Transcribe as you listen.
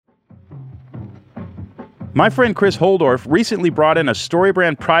My friend Chris Holdorf recently brought in a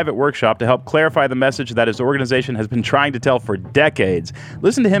StoryBrand private workshop to help clarify the message that his organization has been trying to tell for decades.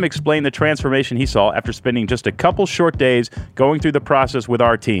 Listen to him explain the transformation he saw after spending just a couple short days going through the process with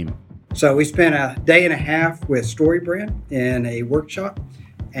our team. So we spent a day and a half with StoryBrand in a workshop.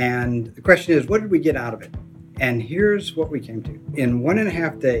 And the question is, what did we get out of it? And here's what we came to. In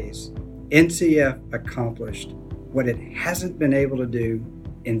 1.5 days, NCF accomplished what it hasn't been able to do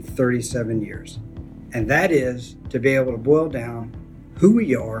in 37 years. And that is to be able to boil down who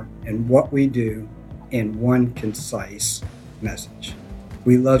we are and what we do in one concise message.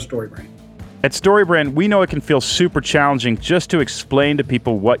 We love StoryBrand. At StoryBrand, we know it can feel super challenging just to explain to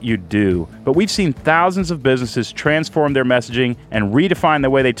people what you do. But we've seen thousands of businesses transform their messaging and redefine the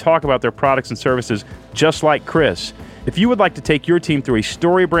way they talk about their products and services, just like Chris. If you would like to take your team through a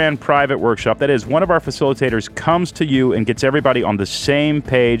StoryBrand private workshop, that is, one of our facilitators comes to you and gets everybody on the same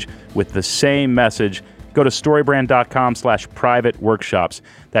page with the same message, go to storybrand.com/private workshops.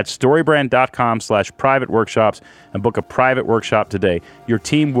 That's storybrand.com/private workshops and book a private workshop today. Your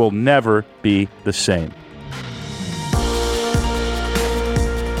team will never be the same.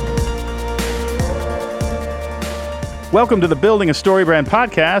 Welcome to the Building a StoryBrand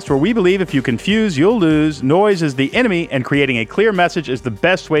podcast, where we believe if you confuse, you'll lose. Noise is the enemy, and creating a clear message is the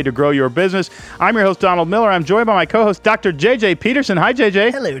best way to grow your business. I'm your host, Donald Miller. I'm joined by my co-host, Dr. JJ Peterson. Hi,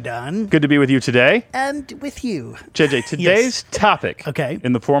 JJ. Hello, Don. Good to be with you today. And with you. JJ, today's topic, Okay.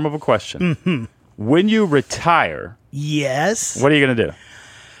 in the form of a question. When you retire, Yes. what are you going to do?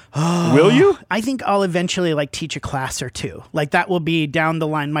 Will you? I think I'll eventually teach a class or two. That will be down the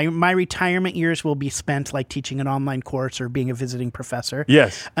line. My retirement years will be spent teaching an online course or being a visiting professor.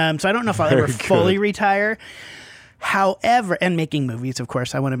 Yes. So I don't know if I'll ever fully retire. However, and making movies, of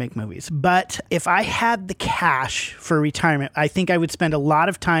course, I want to make movies. But if I had the cash for retirement, I think I would spend a lot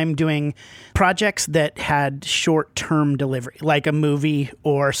of time doing projects that had short-term delivery, like a movie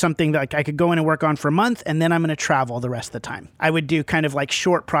or something that I could go in and work on for a month, and then I'm going to travel the rest of the time. I would do kind of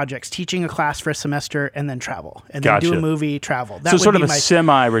short projects, teaching a class for a semester, and then travel. And then do a movie, travel. That so would sort be of a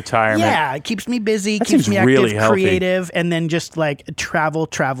semi-retirement. Yeah, it keeps me busy, That keeps seems me active, really healthy. creative, and then just travel.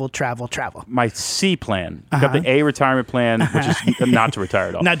 My C plan. I've got the A retirement plan, which is not to retire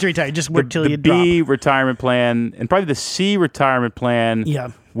at all. Not to retire, just work till you the drop. B retirement plan, and probably the C retirement plan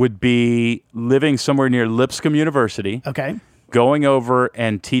would be living somewhere near Lipscomb University. Okay. Going over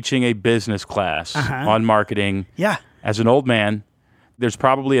and teaching a business class on marketing. Yeah. As an old man, there's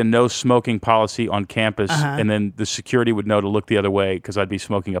probably a no smoking policy on campus, and then the security would know to look the other way because I'd be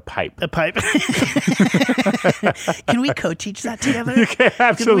smoking a pipe. A pipe. Can we co-teach that together? You can,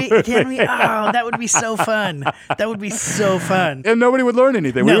 absolutely. Can we? Oh, that would be so fun. That would be so fun. And nobody would learn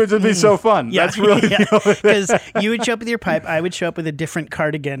anything. No. We would just be so fun. Yeah. That's really because you would show up with your pipe, I would show up with a different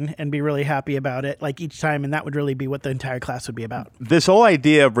cardigan and be really happy about it, each time, and that would really be what the entire class would be about. This whole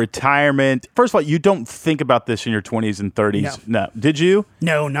idea of retirement, first of all, you don't think about this in your 20s and 30s. No. Did you?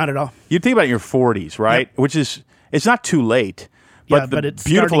 No, not at all. You think about it in your 40s, right? Yep. Which is, it's not too late. But but it's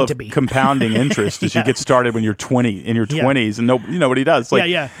beautiful starting of to be. compounding interest is you get started when you're 20, in your 20s, and nobody does.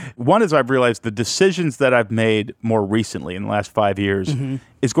 One is I've realized the decisions that I've made more recently in the last 5 years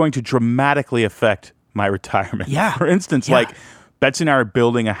is going to dramatically affect my retirement. Yeah. For instance, Betsy and I are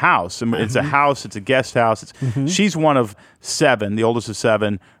building a house. And it's a house. It's a guest house. She's one of 7, the oldest of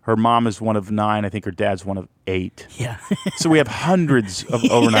 7. Her mom is one of 9. I think her dad's one of 8. Yeah. So we have hundreds of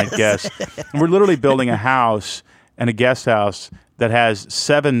overnight guests. And we're literally building a house and a guest house that has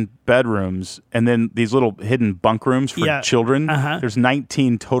 7 bedrooms and then these little hidden bunk rooms for children. There's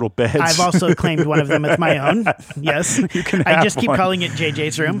 19 total beds. I've also claimed one of them as my own. Yes. You can I have just keep one. calling it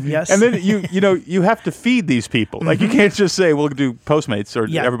JJ's room. Yes. And then you have to feed these people. You can't just say we'll do Postmates or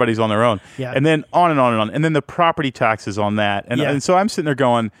everybody's on their own. Yeah. And then on and on and on. And then the property taxes on that. And so I'm sitting there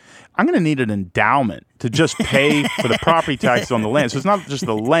going, I'm going to need an endowment to just pay for the property taxes on the land. So it's not just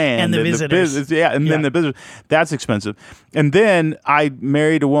the land. And the visitors. Then the business. That's expensive. And then I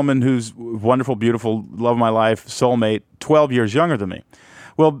married a woman who's wonderful, beautiful, love of my life, soulmate, 12 years younger than me.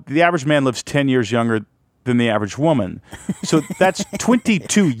 Well, the average man lives 10 years younger than the average woman. So that's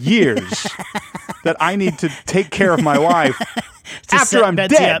 22 years that I need to take care of my wife after I'm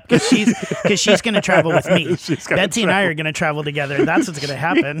Betsy dead. Because she's going to travel with me. Betsy and I are going to travel together. That's what's going to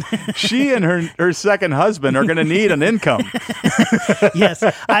happen. She and her second husband are going to need an income. Yes,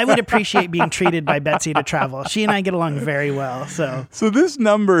 I would appreciate being treated by Betsy to travel. She and I get along very well. So this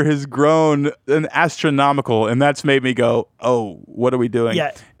number has grown an astronomical, and that's made me go, oh, what are we doing?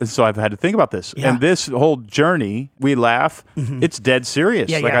 Yeah. And so I've had to think about this. Yeah. And this whole journey, we laugh, it's dead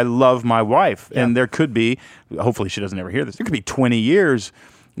serious. Yeah, I love my wife, and there could be, hopefully she doesn't ever hear this, there could be 20 years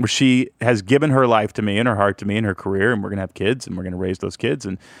where she has given her life to me and her heart to me and her career, and we're going to have kids, and we're going to raise those kids.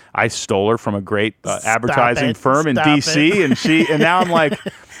 And I stole her from a great advertising firm in D.C., and now I'm like,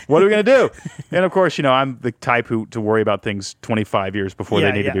 what are we going to do? And of course, I'm the type to worry about things 25 years before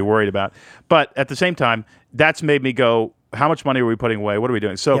they need to be worried about. But at the same time, that's made me go, how much money are we putting away? What are we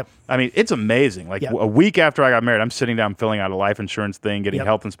doing? So, I mean, it's amazing. Like a week after I got married, I'm sitting down filling out a life insurance thing, getting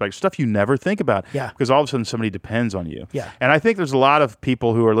health inspections, stuff you never think about because all of a sudden somebody depends on you. Yeah. And I think there's a lot of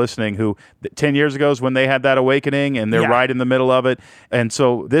people who are listening who 10 years ago is when they had that awakening and they're right in the middle of it. And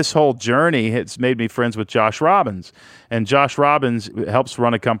so this whole journey has made me friends with Josh Robbins. And Josh Robbins helps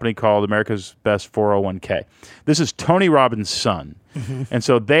run a company called America's Best 401k. This is Tony Robbins' son. Mm-hmm. And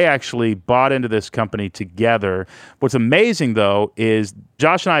so they actually bought into this company together. What's amazing, though, is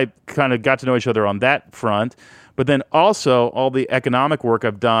Josh and I kind of got to know each other on that front, but then also all the economic work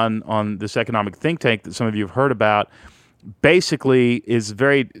I've done on this economic think tank that some of you have heard about basically is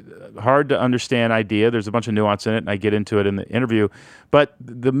very hard to understand idea. There's a bunch of nuance in it, and I get into it in the interview. But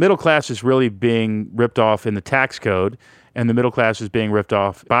the middle class is really being ripped off in the tax code, and the middle class is being ripped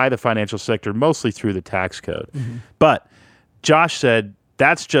off by the financial sector, mostly through the tax code. Mm-hmm. But Josh said,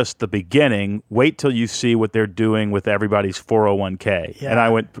 that's just the beginning. Wait till you see what they're doing with everybody's 401k. Yeah. And I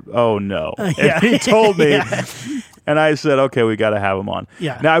went, oh, no. And he told me. And I said, okay, we got to have him on.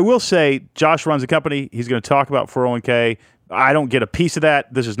 Yeah. Now, I will say, Josh runs a company. He's going to talk about 401k. I don't get a piece of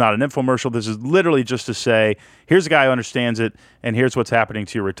that. This is not an infomercial. This is literally just to say, here's a guy who understands it, and here's what's happening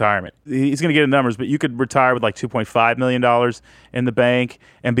to your retirement. He's going to get in numbers, but you could retire with like $2.5 million in the bank,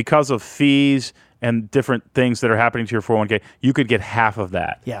 and because of fees and different things that are happening to your 401k, you could get half of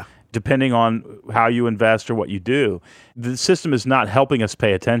that. Yeah. Depending on how you invest or what you do. The system is not helping us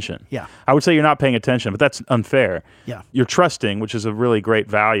pay attention. Yeah. I would say you're not paying attention, but that's unfair. Yeah. You're trusting, which is a really great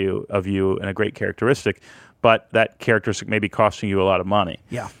value of you and a great characteristic, but that characteristic may be costing you a lot of money.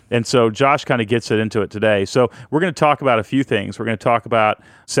 Yeah. And so Josh kind of gets into it today. So we're going to talk about a few things. We're going to talk about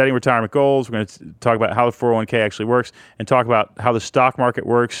setting retirement goals. We're going to talk about how the 401k actually works and talk about how the stock market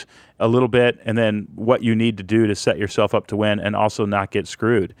works a little bit, and then what you need to do to set yourself up to win and also not get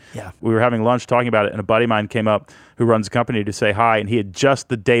screwed. Yeah. We were having lunch talking about it, and a buddy of mine came up who runs a company to say hi, and he had just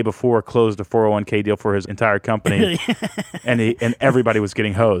the day before closed a 401k deal for his entire company, and everybody was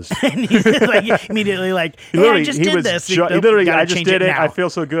getting hosed. And he's like, immediately like, hey, I just did this. I just did it. I feel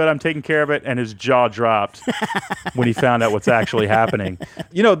so good. I'm taking care of it. And his jaw dropped when he found out what's actually happening.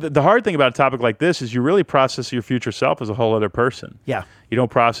 The hard thing about a topic like this is you really process your future self as a whole other person. Yeah. You don't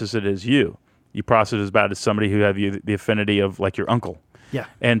process it as you. You process it as somebody who have you the affinity of like your uncle. Yeah.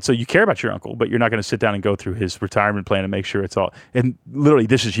 And so you care about your uncle, but you're not going to sit down and go through his retirement plan and make sure it's all. And literally,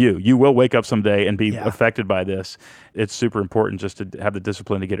 this is you. You will wake up someday and be affected by this. It's super important just to have the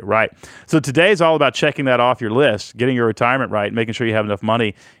discipline to get it right. So today is all about checking that off your list, getting your retirement right, making sure you have enough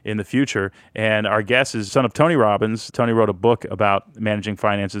money in the future. And our guest is son of Tony Robbins. Tony wrote a book about managing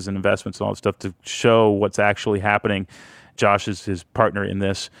finances and investments and all that stuff to show what's actually happening. Josh is his partner in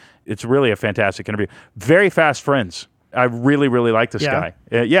this. It's really a fantastic interview. Very fast friends. I really, really like this guy.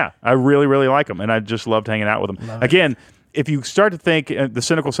 I really, really like him, and I just loved hanging out with him. Again, if you start to think the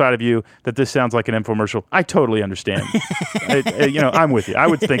cynical side of you that this sounds like an infomercial, I totally understand. I'm with you. I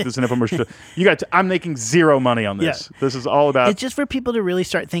would think this is an infomercial. I'm making zero money on this. Yeah. This is all about. It's just for people to really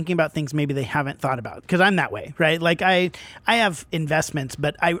start thinking about things maybe they haven't thought about. Because I'm that way, right? Like I have investments,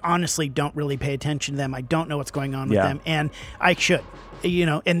 but I honestly don't really pay attention to them. I don't know what's going on with them, and I should.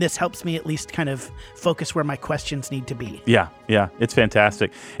 And this helps me at least kind of focus where my questions need to be. Yeah, it's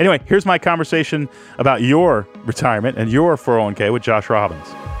fantastic. Anyway, here's my conversation about your retirement and your 401k with Josh Robbins.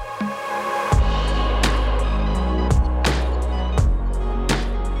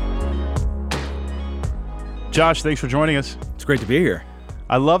 Josh, thanks for joining us. It's great to be here.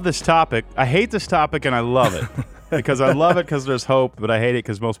 I love this topic. I hate this topic, and I love it. Because I love it because there's hope, but I hate it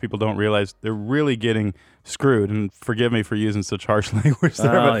because most people don't realize they're really getting screwed. And forgive me for using such harsh language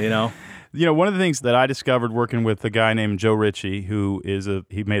there. But, one of the things that I discovered working with a guy named Joe Ritchie, who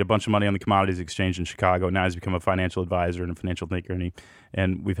he made a bunch of money on the commodities exchange in Chicago. Now he's become a financial advisor and a financial thinker,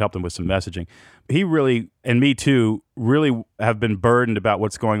 and we've helped him with some messaging. He really, and me too, really have been burdened about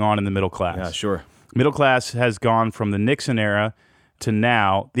what's going on in the middle class. Yeah, sure. Middle class has gone from the Nixon era to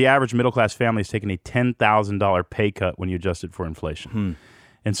now. The average middle-class family has taken a $10,000 pay cut when you adjust it for inflation.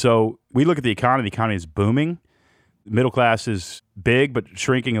 And so we look at the economy. The economy is booming. The middle class is big, but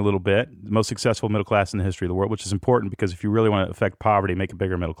shrinking a little bit. The most successful middle class in the history of the world, which is important because if you really want to affect poverty, make a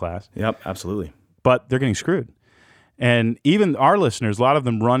bigger middle class. Yep, absolutely. But they're getting screwed. And even our listeners, a lot of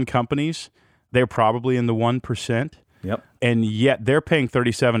them run companies. They're probably in the 1%. Yep. And yet they're paying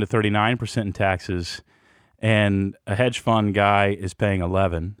 37 to 39% in taxes. and a hedge fund guy is paying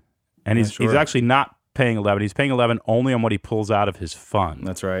 11, and he's actually not paying 11. He's paying 11 only on what he pulls out of his fund.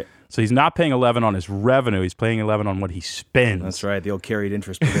 That's right. So he's not paying 11 on his revenue. He's paying 11 on what he spends. That's right. The old carried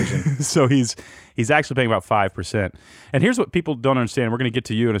interest provision. So he's actually paying about 5%. And here's what people don't understand. We're going to get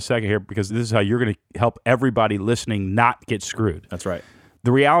to you in a second here because this is how you're going to help everybody listening not get screwed. That's right.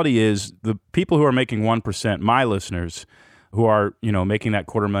 The reality is the people who are making 1%, my listeners, who are making that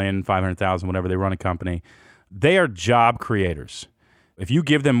 $250,000, $500,000, whatever, they run a company, they are job creators. If you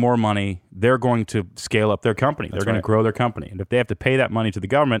give them more money, they're going to scale up their company. They're going to grow their company. And if they have to pay that money to the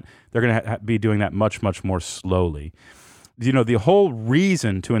government, they're going to be doing that much, much more slowly. The whole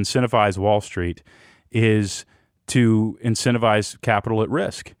reason to incentivize Wall Street is to incentivize capital at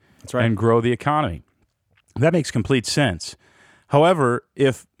risk. That's right. And grow the economy. That makes complete sense. However,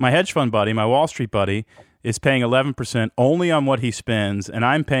 if my hedge fund buddy, my Wall Street buddy, is paying 11% only on what he spends, and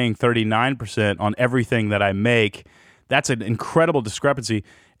I'm paying 39% on everything that I make, that's an incredible discrepancy.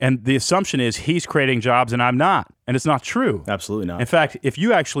 And the assumption is he's creating jobs and I'm not. And it's not true. Absolutely not. In fact, if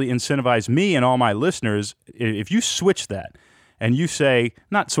you actually incentivize me and all my listeners, if you switch that and you say,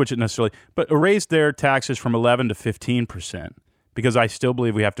 not switch it necessarily, but raise their taxes from 11 to 15%, because I still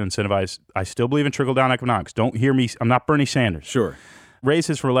believe we have to incentivize. I still believe in trickle-down economics. Don't hear me. I'm not Bernie Sanders. Sure. Raise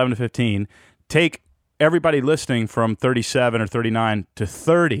his from 11 to 15. Take everybody listening from 37 or 39 to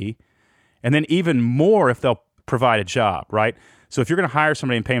 30, and then even more if they'll provide a job, right? So if you're going to hire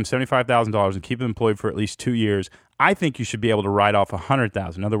somebody and pay them $75,000 and keep them employed for at least 2 years, I think you should be able to write off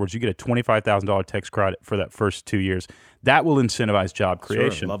 $100,000. In other words, you get a $25,000 tax credit for that first 2 years. That will incentivize job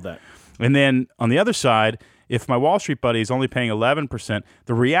creation. Sure, love that. And then on the other side, if my Wall Street buddy is only paying 11%,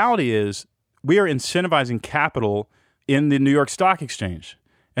 the reality is we are incentivizing capital in the New York Stock Exchange.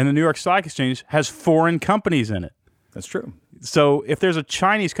 And the New York Stock Exchange has foreign companies in it. That's true. So if there's a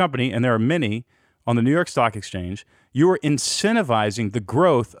Chinese company, and there are many on the New York Stock Exchange, you are incentivizing the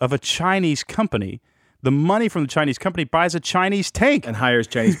growth of a Chinese company. The money from the Chinese company buys a Chinese tank. And hires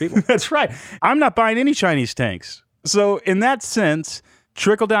Chinese people. That's right. I'm not buying any Chinese tanks. So in that sense,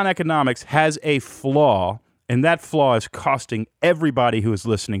 trickle-down economics has a flaw, and that flaw is costing everybody who is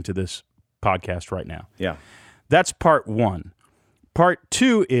listening to this podcast right now. Yeah. That's part one. Part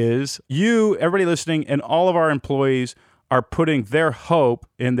two is you, everybody listening, and all of our employees are putting their hope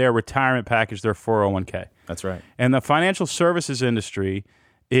in their retirement package, their 401k. That's right. And the financial services industry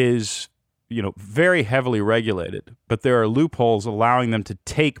is, very heavily regulated, but there are loopholes allowing them to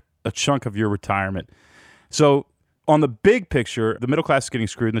take a chunk of your retirement. So on the big picture, the middle class is getting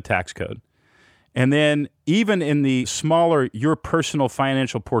screwed in the tax code. And then even in the smaller, your personal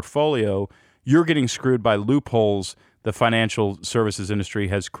financial portfolio, you're getting screwed by loopholes the financial services industry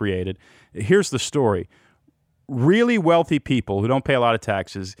has created. Here's the story. Really wealthy people who don't pay a lot of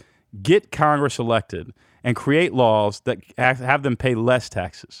taxes get Congress elected and create laws that have them pay less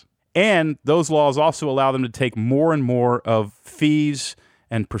taxes. And those laws also allow them to take more and more of fees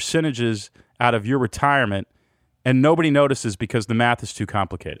and percentages out of your retirement, and nobody notices because the math is too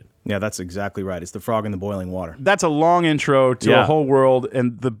complicated. Yeah, that's exactly right. It's the frog in the boiling water. That's a long intro to a whole world,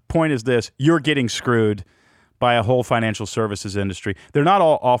 and the point is this. You're getting screwed by a whole financial services industry. They're not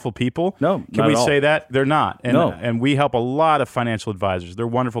all awful people. No, Can we not at say all. that? They're not. And, No. and we help a lot of financial advisors. They're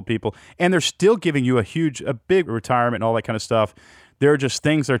wonderful people. And they're still giving you a big retirement and all that kind of stuff. There are just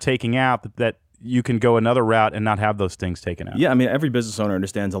things they're taking out that you can go another route and not have those things taken out. Yeah, I mean, every business owner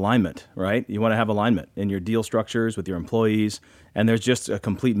understands alignment, right? You want to have alignment in your deal structures with your employees, and there's just a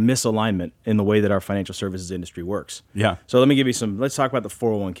complete misalignment in the way that our financial services industry works. Yeah. So let me give you let's talk about the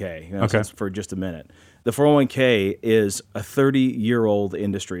 401k Okay. for just a minute. The 401k is a 30-year-old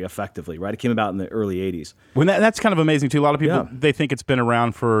industry, effectively, right? It came about in the early 80s. When that's kind of amazing, too. A lot of people, Yeah. they think it's been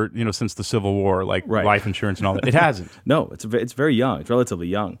around for, since the Civil War, like Right. life insurance and all that. It hasn't. No, it's very young. It's relatively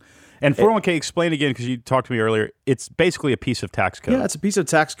young. And 401k, explain again, because you talked to me earlier, it's basically a piece of tax code. Yeah, it's a piece of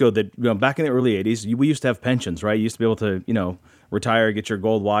tax code that, back in the early 80s, we used to have pensions, right? You used to be able to, retire, get your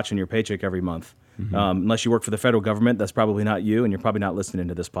gold watch and your paycheck every month. Mm-hmm. Unless you work for the federal government, that's probably not you, and you're probably not listening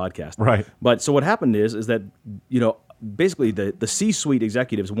to this podcast. Right. But so what happened is that, basically the C-suite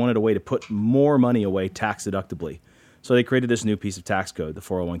executives wanted a way to put more money away tax deductibly. So they created this new piece of tax code, the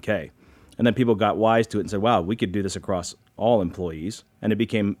 401k. And then people got wise to it and said, wow, we could do this across all employees. And it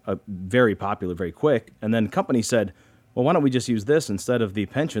became very popular very quick. And then companies said, well, why don't we just use this instead of the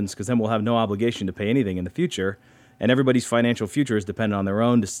pensions, because then we'll have no obligation to pay anything in the future. And everybody's financial future is dependent on their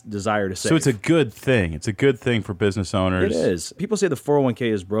own desire to save. So it's a good thing. It's a good thing for business owners. It is. People say the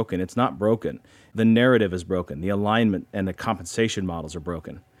 401k is broken. It's not broken. The narrative is broken. The alignment and the compensation models are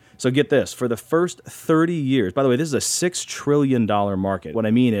broken. So get this, for the first 30 years, by the way, this is a $6 trillion market. What I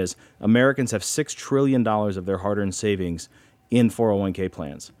mean is Americans have $6 trillion of their hard-earned savings in 401k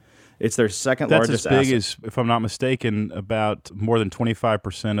plans. It's their second largest asset. That's as big as, if I'm not mistaken, about more than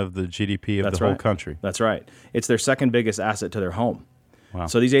 25% of the GDP of the whole country. That's right. It's their second biggest asset to their home. Wow.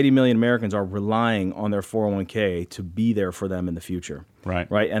 So these 80 million Americans are relying on their 401k to be there for them in the future.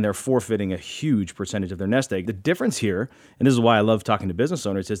 Right. And they're forfeiting a huge percentage of their nest egg. The difference here, and this is why I love talking to business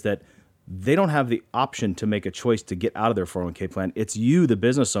owners, is that they don't have the option to make a choice to get out of their 401k plan. It's you, the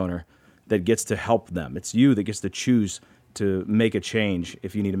business owner, that gets to help them. It's you that gets to choose to make a change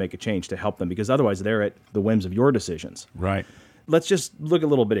if you need to make a change to help them, because otherwise they're at the whims of your decisions. Right. Let's just look at a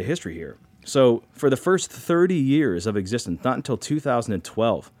little bit of history here. So for the first 30 years of existence, not until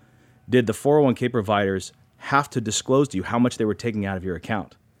 2012, did the 401k providers have to disclose to you how much they were taking out of your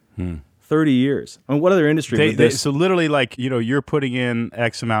account. 30 years. I mean, what other industry would this? So literally, like, you're putting in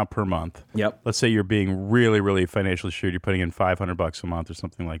X amount per month. Yep. Let's say you're being really, really financially shrewd. You're putting in $500 a month or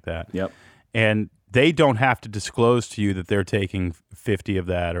something like that. Yep. And they don't have to disclose to you that they're taking 50 of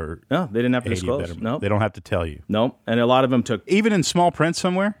that or No, they didn't have to 80 disclose. of that. No. They don't have to tell you. No, and a lot of them took, Even in small print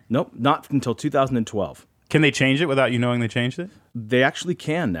somewhere? nope, not until 2012. Can they change it without you knowing they changed it? They actually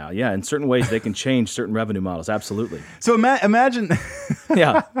can now, yeah. In certain ways, they can change certain revenue models, absolutely. So imagine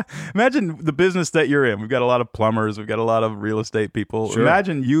Yeah, imagine the business that you're in. We've got a lot of plumbers. We've got a lot of real estate people. Sure.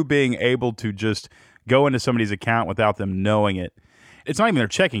 Imagine you being able to just go into somebody's account without them knowing it. It's not even their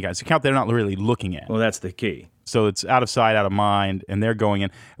checking account. It's an account they're not really looking at. well, that's the key. So it's out of sight, out of mind, and they're going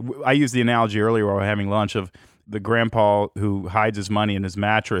in. I used the analogy earlier while we were having lunch of the grandpa who hides his money in his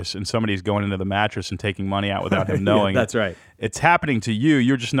mattress, and somebody's going into the mattress and taking money out without him knowing. That's right. It's happening to you.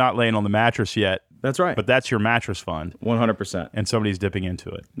 You're just not laying on the mattress yet. That's right. But that's your mattress fund, 100%. and somebody's dipping into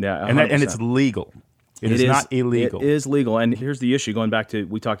it. Yeah, and 100%. it's legal. It is not illegal. It is legal. And here's the issue, going back to,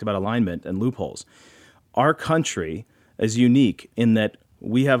 we talked about alignment and loopholes. Our country is unique in that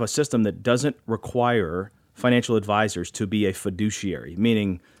we have a system that doesn't require financial advisors to be a fiduciary,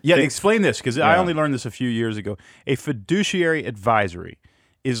 meaning... Yeah, explain this, because I only learned this a few years ago. A fiduciary advisory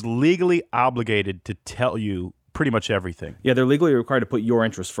is legally obligated to tell you pretty much everything. Yeah, they're legally required to put your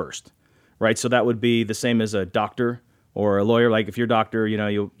interests first, right? So that would be the same as a doctor or a lawyer. Like if your doctor,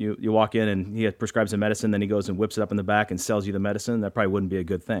 you walk in and he prescribes a medicine, then he goes and whips it up in the back and sells you the medicine, that probably wouldn't be a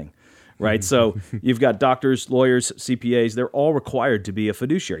good thing. Right. So you've got doctors, lawyers, CPAs, they're all required to be a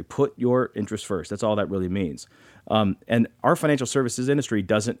fiduciary. Put your interest first. That's all that really means. And our financial services industry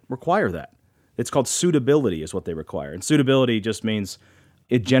doesn't require that. It's called suitability is what they require. And suitability just means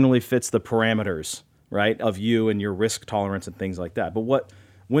it generally fits the parameters, right, of you and your risk tolerance and things like that. But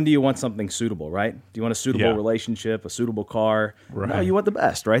when do you want something suitable, right? Do you want a suitable relationship, a suitable car? Right. No, you want the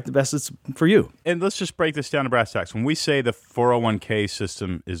best, right? The best is for you. And let's just break this down to brass tacks. When we say the 401k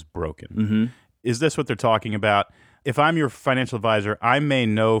system is broken, is this what they're talking about? If I'm your financial advisor, I may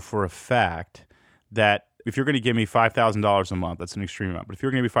know for a fact that if you're going to give me $5,000 a month, that's an extreme amount, but if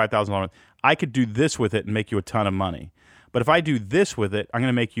you're going to give me $5,000 a month, I could do this with it and make you a ton of money. But if I do this with it, I'm going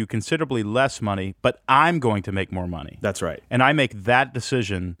to make you considerably less money, but I'm going to make more money. That's right. And I make that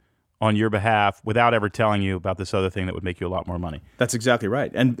decision on your behalf without ever telling you about this other thing that would make you a lot more money. That's exactly right.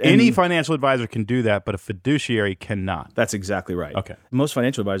 And any financial advisor can do that, but a fiduciary cannot. That's exactly right. Okay. Most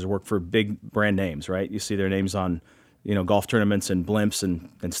financial advisors work for big brand names, right? You see their names on golf tournaments and blimps and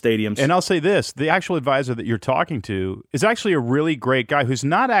stadiums. And I'll say this, the actual advisor that you're talking to is actually a really great guy who's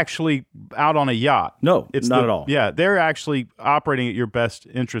not actually out on a yacht. No, not at all. Yeah, they're actually operating at your best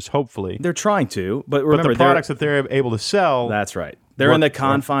interest, hopefully. They're trying to, but remember, the products that they're able to sell... That's right. They're in the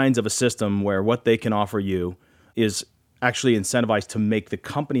confines of a system where what they can offer you is actually incentivized to make the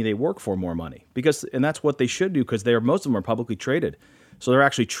company they work for more money. And that's what they should do, because most of them are publicly traded. So they're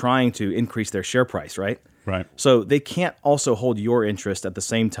actually trying to increase their share price, right? Right. So they can't also hold your interest at the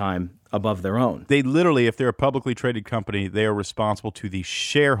same time above their own. They literally, if they're a publicly traded company, they are responsible to the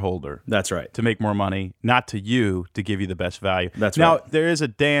shareholder. That's right. To make more money, not to you to give you the best value. That's right. Now, there is a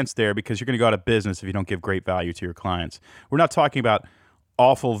dance there because you're going to go out of business if you don't give great value to your clients. We're not talking about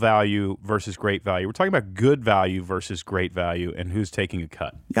awful value versus great value. We're talking about good value versus great value and who's taking a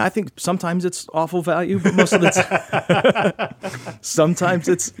cut. Yeah, I think sometimes it's awful value, but most of it's sometimes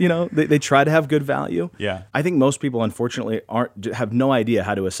it's, they try to have good value. Yeah. I think most people, unfortunately, have no idea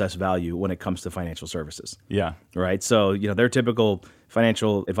how to assess value when it comes to financial services. Yeah. Right? So, their typical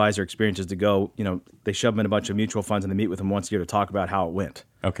financial advisor experience is to go, they shove them in a bunch of mutual funds and they meet with them once a year to talk about how it went.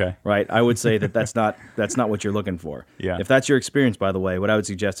 Okay. Right? I would say that's not what you're looking for. Yeah. If that's your experience, by the way, what I would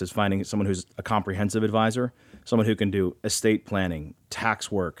suggest is finding someone who's a comprehensive advisor, someone who can do estate planning, tax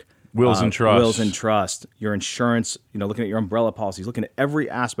work, Wills and trust. Wills and trust, your insurance, looking at your umbrella policies, looking at every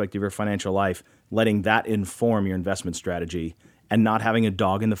aspect of your financial life, letting that inform your investment strategy and not having a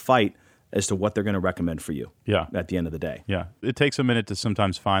dog in the fight as to what they're going to recommend for you at the end of the day. Yeah. It takes a minute to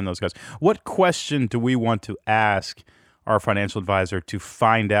sometimes find those guys. What question do we want to ask our financial advisor to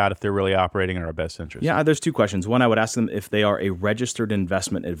find out if they're really operating in our best interest? Yeah, there's two questions. One, I would ask them if they are a registered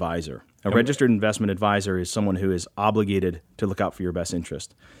investment advisor. A registered investment advisor is someone who is obligated to look out for your best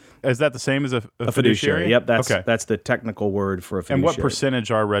interest. Is that the same as a fiduciary? Yep, that's the technical word for a fiduciary. And what percentage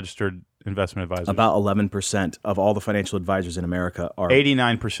are registered investment advisors? About 11% of all the financial advisors in America are.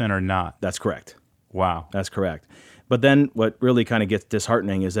 89% are not. That's correct. Wow. That's correct. But then what really kind of gets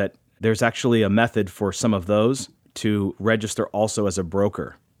disheartening is that there's actually a method for some of those to register also as a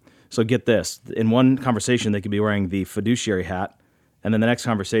broker. So get this. In one conversation, they could be wearing the fiduciary hat, and then the next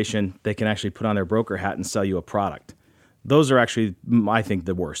conversation, they can actually put on their broker hat and sell you a product. Those are actually, I think,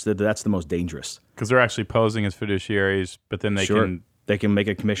 the worst. That's the most dangerous. Because they're actually posing as fiduciaries, but then they can... They can make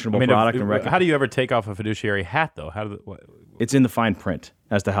a commissionable product. How do you ever take off a fiduciary hat, though? It's in the fine print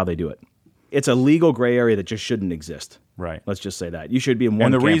as to how they do it. It's a legal gray area that just shouldn't exist. Right. Let's just say that. You should be in one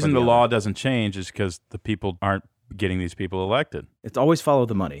And the camp or reason the other. law doesn't change is because the people aren't getting these people elected. It's always follow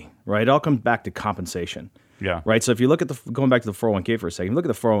the money, right? It all comes back to compensation. Yeah. Right? So if you look at going back to the 401k for a second, look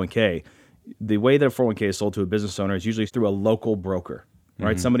at the 401k, the way that a 401k is sold to a business owner is usually through a local broker,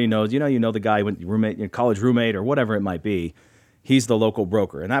 right? Somebody knows, you know the guy, roommate, college roommate or whatever it might be. He's the local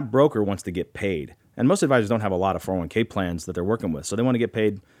broker, and that broker wants to get paid. And most advisors don't have a lot of 401k plans that they're working with, so they want to get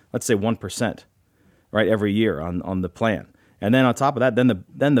paid, let's say 1%, right, every year on the plan. And then on top of that,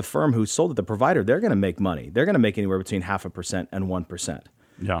 then the firm who sold it, the provider, they're going to make money. They're going to make anywhere between 0.5% and 1%.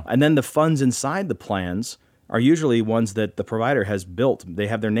 Yeah. And then the funds inside the plans are usually ones that the provider has built. They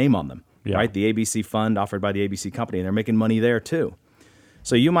have their name on them, right? The ABC fund offered by the ABC company, and they're making money there too.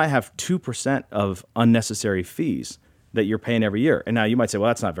 So you might have 2% of unnecessary fees that you're paying every year. And now you might say, well,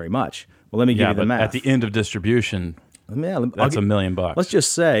 that's not very much. Well, let me give you the math. At the end of distribution, that's $1 million. Let's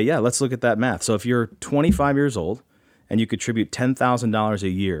just say, let's look at that math. So if you're 25 years old and you contribute $10,000 a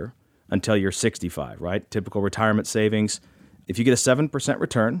year until you're 65, right? Typical retirement savings. If you get a 7%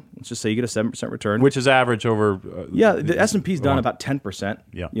 return, let's just say you get a 7% return. Which is average over... the S&P's done about 10%,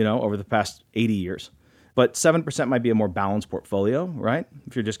 over the past 80 years. But 7% might be a more balanced portfolio, right?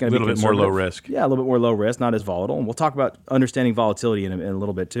 If you're just going to be a little bit more low risk. Yeah, a little bit more low risk, not as volatile. And we'll talk about understanding volatility in a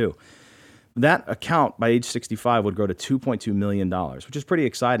little bit too. That account by age 65 would grow to $2.2 million, which is pretty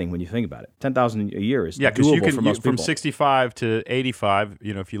exciting when you think about it. $10,000 a year is doable for most people. From 65 to 85,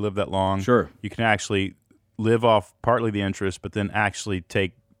 if you live that long, you can actually live off partly the interest, but then actually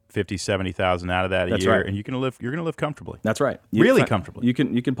take 50, 70,000 out of that a year, and you're going to live comfortably. That's right. Really comfortably. You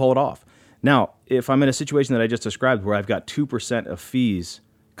can pull it off. Now, if I'm in a situation that I just described where I've got 2% of fees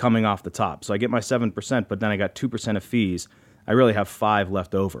coming off the top, so I get my 7%, but then I got 2% of fees, I really have 5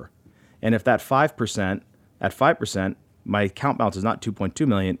 left over. And if that 5%, at 5%, my account balance is not 2.2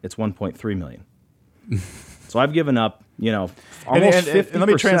 million, it's 1.3 million. So I've given up, almost 50%. And let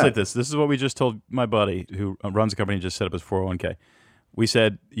me translate this. This is what we just told my buddy who runs a company and just set up his 401k. We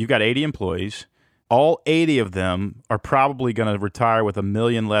said, you've got 80 employees. All 80 of them are probably going to retire with $1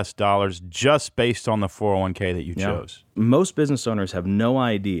 million less just based on the 401k that you chose. Most business owners have no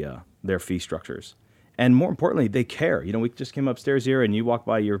idea their fee structures. And more importantly, they care. We just came upstairs here and you walk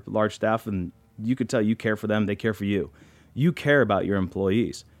by your large staff and you could tell you care for them, they care for you. You care about your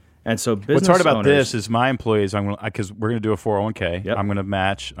employees. And so what's hard about this is my employees, because we're going to do a 401k. Yep. I'm going to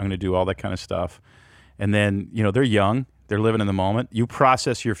match. I'm going to do all that kind of stuff. And then, they're young. They're living in the moment. You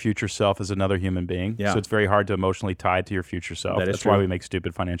process your future self as another human being. Yeah. So it's very hard to emotionally tie to your future self. That is That's true. why we make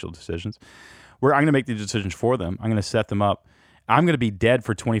stupid financial decisions. I'm going to make the decisions for them. I'm going to set them up. I'm going to be dead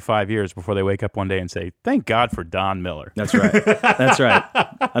for 25 years before they wake up one day and say, thank God for Don Miller. That's right. That's right.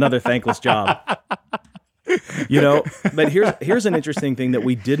 Another thankless job. But here's an interesting thing that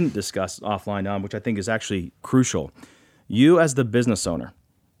we didn't discuss offline on, which I think is actually crucial. You as the business owner,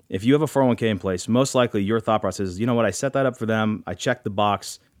 if you have a 401k in place, most likely your thought process is, I set that up for them. I checked the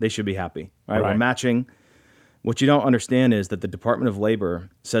box. They should be happy. Right? We're matching. What you don't understand is that the Department of Labor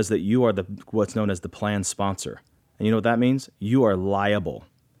says that you are what's known as the plan sponsor. And you know what that means? You are liable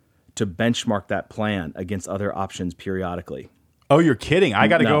to benchmark that plan against other options periodically. Oh, you're kidding. I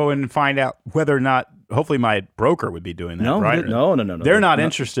got to go and find out whether or not, hopefully my broker would be doing that, right? No. They're not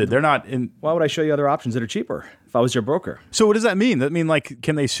interested. They're not in. Why would I show you other options that are cheaper if I was your broker? So what does that mean? That mean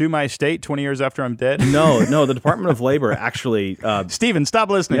can they sue my estate 20 years after I'm dead? No. The Department of Labor actually... Steven, stop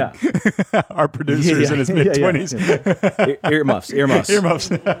listening. Yeah. Our producer's in his mid-20s.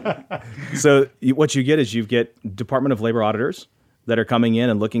 Earmuffs. So what you get is you get Department of Labor auditors that are coming in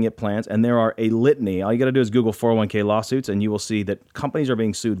and looking at plans, and there are a litany. All you got to do is Google 401k lawsuits, and you will see that companies are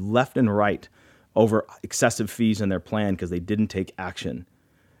being sued left and right over excessive fees in their plan because they didn't take action.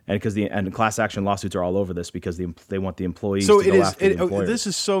 And because the class action lawsuits are all over this because they want the employees to go after the employers. This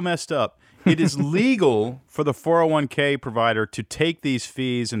is so messed up. It is legal for the 401k provider to take these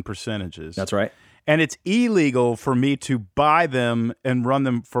fees and percentages. That's right. And it's illegal for me to buy them and run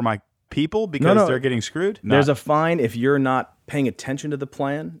them for my people because they're getting screwed? There's a fine if you're not paying attention to the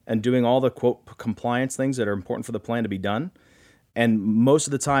plan and doing all the, quote, compliance things that are important for the plan to be done. And most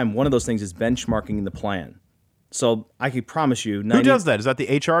of the time, one of those things is benchmarking the plan. So I can promise you... Who does that? Is that the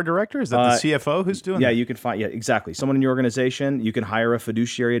HR director? Is that the CFO who's doing that? Yeah, you can find... Yeah, exactly. Someone in your organization. You can hire a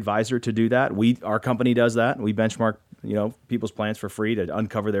fiduciary advisor to do that. Our company does that. We benchmark people's plans for free to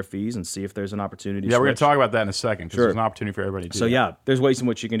uncover their fees and see if there's an opportunity to we're going to talk about that in a second because there's an opportunity for everybody to do that. So yeah, there's ways in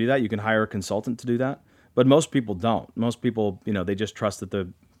which you can do that. You can hire a consultant to do that. But most people don't. Most people, they just trust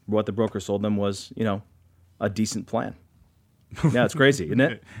that what the broker sold them was, a decent plan. Yeah, it's crazy, isn't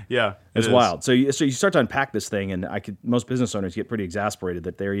it? Yeah, it's wild. So you start to unpack this thing, and most business owners get pretty exasperated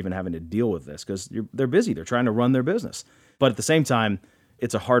that they're even having to deal with this because they're busy. They're trying to run their business, but at the same time,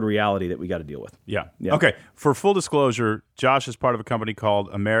 it's a hard reality that we got to deal with. Yeah. Okay. For full disclosure, Josh is part of a company called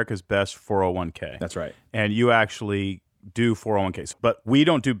America's Best 401k. That's right. And you actually do 401ks, but we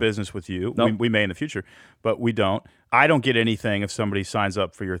don't do business with you. Nope. We may in the future, but we don't. I don't get anything if somebody signs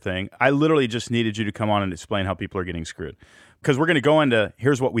up for your thing. I literally just needed you to come on and explain how people are getting screwed. Because we're going to go into,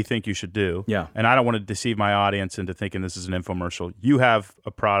 here's what we think you should do. Yeah. And I don't want to deceive my audience into thinking this is an infomercial. You have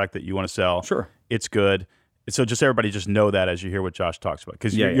a product that you want to sell. Sure. It's good. So just everybody just know that as you hear what Josh talks about.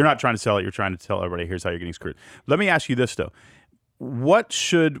 Because you're not trying to sell it. You're trying to tell everybody, here's how you're getting screwed. Let me ask you this, though. What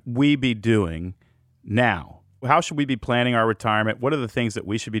should we be doing now? How should we be planning our retirement? What are the things that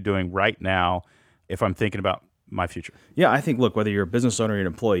we should be doing right now if I'm thinking about my future? Yeah, I think, look, whether you're a business owner or an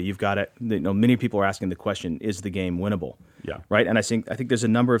employee, you've got it. Many people are asking the question, is the game winnable? Yeah. Right? And I think there's a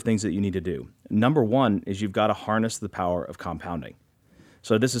number of things that you need to do. Number one is you've got to harness the power of compounding.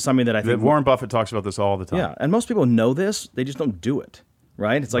 So this is something that I think... Warren Buffett talks about this all the time. Yeah, and most people know this. They just don't do it,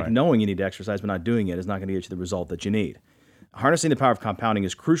 right? It's like knowing you need to exercise but not doing it is not going to get you the result that you need. Harnessing the power of compounding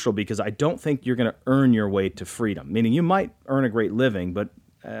is crucial because I don't think you're going to earn your way to freedom, meaning you might earn a great living, but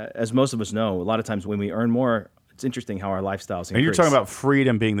as most of us know, a lot of times when we earn more, it's interesting how our lifestyles increase. And you're talking about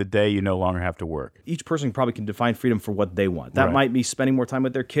freedom being the day you no longer have to work. Each person probably can define freedom for what they want. That might be spending more time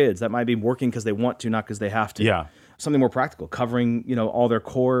with their kids. That might be working because they want to, not because they have to. Yeah. Something more practical, covering all their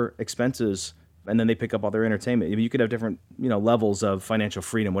core expenses, and then they pick up all their entertainment. You could have different levels of financial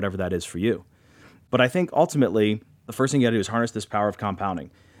freedom, whatever that is for you. But I think ultimately, the first thing you got to do is harness this power of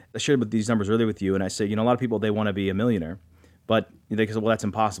compounding. I shared these numbers earlier with you, and I say, a lot of people, they want to be a millionaire, but they say, well, that's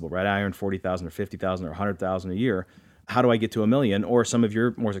impossible, right? I earn $40,000 or $50,000 or $100,000 a year. How do I get to $1 million? Or some of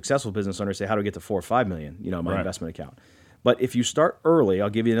your more successful business owners say, how do I get to $4 or $5 million? My investment account. But if you start early, I'll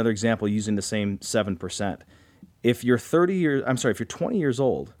give you another example using the same 7%. If you're 20 years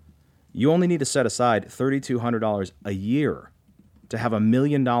old, you only need to set aside $3,200 a year to have $1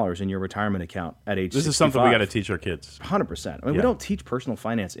 million in your retirement account at age 65. This is something we got to teach our kids. 100%. We don't teach personal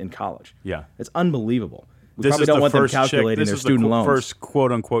finance in college. Yeah. It's unbelievable. We this probably is don't the want them first calculating their student loans. This is the first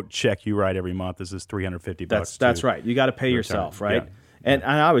quote-unquote check you write every month. This is $350. That's right. You got to pay yourself, right? Yeah. And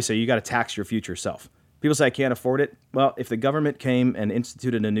I always say you got to tax your future self. People say, I can't afford it. Well, if the government came and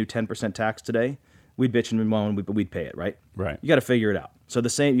instituted a new 10% tax today, we'd bitch and moan, but we'd pay it, right? Right. You got to figure it out. So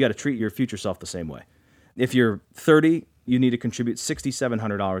you got to treat your future self the same way. If you're 30, you need to contribute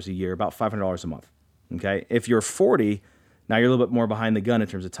 $6,700 a year, about $500 a month. Okay. If you're 40, now you're a little bit more behind the gun in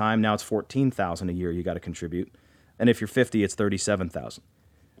terms of time. Now it's $14,000 a year you got to contribute, and if you're 50, it's $37,000.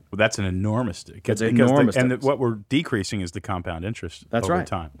 Well, that's an enormous. What we're decreasing is the compound interest over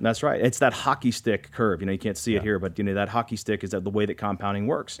time. That's right. It's that hockey stick curve. You can't see it here, but that hockey stick is the way that compounding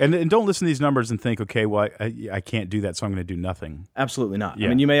works. And don't listen to these numbers and think, okay, well, I can't do that, so I'm going to do nothing. Absolutely not. Yeah. I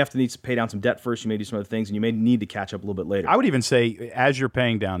mean, you may have to need to pay down some debt first. You may do some other things, and you may need to catch up a little bit later. I would even say, as you're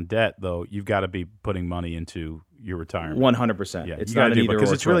paying down debt, though, you've got to be putting money into your retirement. 100%. Yeah, it's not an either or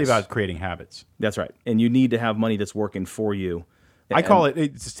because it's really choice. about creating habits. That's right. And you need to have money that's working for you. I call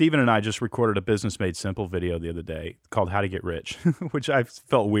it, Stephen and I just recorded a Business Made Simple video the other day called How to Get Rich, which I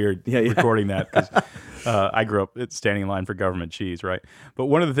felt weird recording that because I grew up standing in line for government cheese, right? But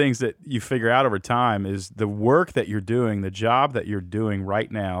one of the things that you figure out over time is the work that you're doing, the job that you're doing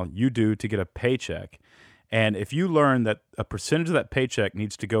right now, you do to get a paycheck. And if you learn that a percentage of that paycheck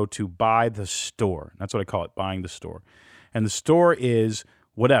needs to go to buy the store, that's what I call it, buying the store. And the store is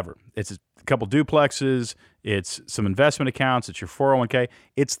whatever. It's a couple duplexes, it's some investment accounts, it's your 401k.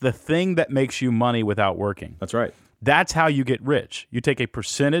 It's the thing that makes you money without working. That's right. That's how you get rich. You take a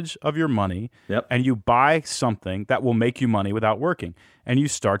percentage of your money and you buy something that will make you money without working. And you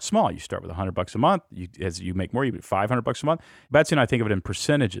start small. You start with $100 a month. As you make more, you get $500 a month. Betsy and I think of it in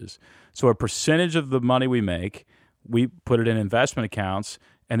percentages. So a percentage of the money we make, we put it in investment accounts.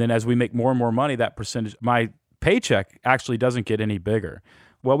 And then as we make more and more money, that percentage, my paycheck actually doesn't get any bigger.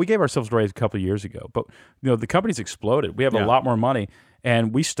 Well, we gave ourselves a raise a couple of years ago, but the company's exploded. We have a lot more money.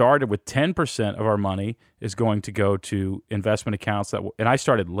 And we started with 10% of our money is going to go to investment accounts. And I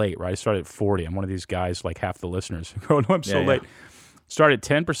started late, right? I started at 40. I'm one of these guys, like half the listeners who go, no, I'm so late. Started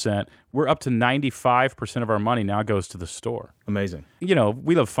 10%. We're up to 95% of our money now goes to the store. Amazing.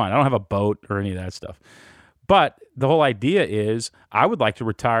 We live fine. I don't have a boat or any of that stuff. But the whole idea is I would like to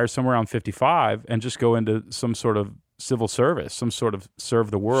retire somewhere around 55 and just go into some sort of civil service, some sort of serve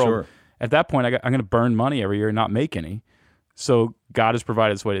the world. Sure. At that point, I'm going to burn money every year and not make any. So God has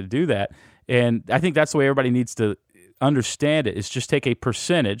provided us a way to do that. And I think that's the way everybody needs to understand it, is just take a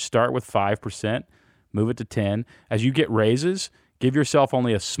percentage, start with 5%, move it to 10. As you get raises, give yourself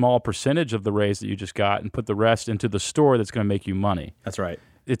only a small percentage of the raise that you just got and put the rest into the store that's going to make you money. That's right.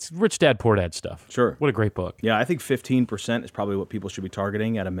 It's Rich Dad, Poor Dad stuff. Sure. What a great book. Yeah, I think 15% is probably what people should be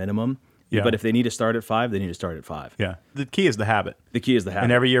targeting at a minimum. Yeah. But if they need to start at 5, they need to start at 5. Yeah. The key is the habit. The key is the habit.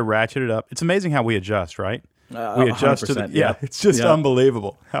 And every year ratchet it up. It's amazing how we adjust, right? We adjust to it's just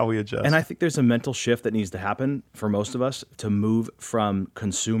unbelievable how we adjust. And I think there's a mental shift that needs to happen for most of us to move from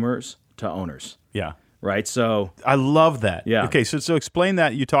consumers to owners. Yeah. Right? So I love that. Yeah. Okay, so explain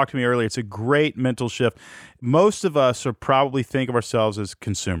that. You talked to me earlier. It's a great mental shift. Most of us are probably think of ourselves as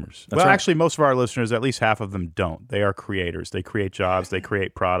consumers. That's right. Actually, most of our listeners, at least half of them, don't. They are creators. They create jobs. They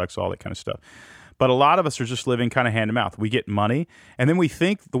create products, all that kind of stuff. But a lot of us are just living kind of hand to mouth. We get money, and then we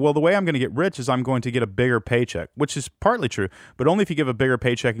think, well, the way I'm going to get rich is I'm going to get a bigger paycheck, which is partly true, but only if you give a bigger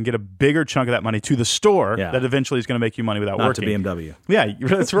paycheck and get a bigger chunk of that money to the store that eventually is going to make you money without working. Not to BMW. Yeah,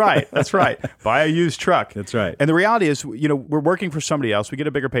 that's right. That's right. Buy a used truck. That's right. And the reality is, we're working for somebody else. We get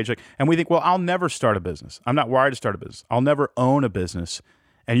a bigger paycheck, and we think, well, I'll never start a business. I'm not wired to start a business. I'll never own a business.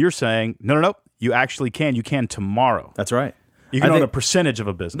 And you're saying, no, you actually can. You can tomorrow. That's right. You can own a percentage of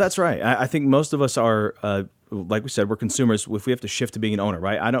a business. That's right. I think most of us are, like we said, we're consumers. If we have to shift to being an owner,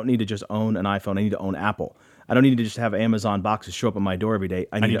 right? I don't need to just own an iPhone. I need to own Apple. I don't need to just have Amazon boxes show up at my door every day.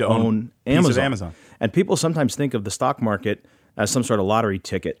 I need to own Amazon. And people sometimes think of the stock market as some sort of lottery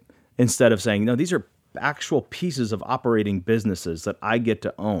ticket instead of saying, no, these are actual pieces of operating businesses that I get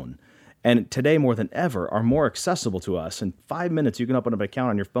to own. And today, more than ever, are more accessible to us. In 5 minutes, you can open up an account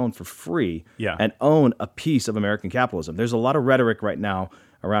on your phone for free and own a piece of American capitalism. There's a lot of rhetoric right now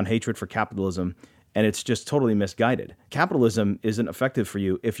around hatred for capitalism, and it's just totally misguided. Capitalism isn't effective for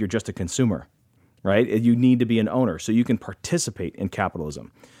you if you're just a consumer, right? You need to be an owner so you can participate in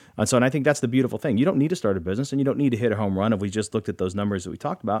capitalism. And I think that's the beautiful thing. You don't need to start a business, and you don't need to hit a home run. If we just looked at those numbers that we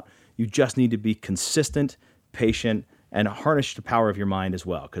talked about, you just need to be consistent, patient, and harness the power of your mind as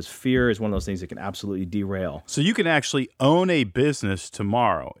well, because fear is one of those things that can absolutely derail. So you can actually own a business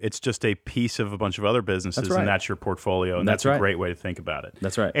tomorrow. It's just a piece of a bunch of other businesses, and that's your portfolio, and that's a great way to think about it.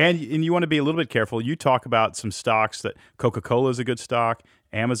 That's right. And you want to be a little bit careful. You talk about some stocks that Coca-Cola is a good stock.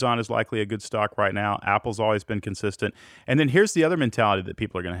 Amazon is likely a good stock right now. Apple's always been consistent. And then here's the other mentality that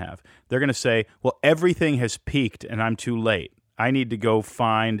people are going to have. They're going to say, well, everything has peaked, and I'm too late. I need to go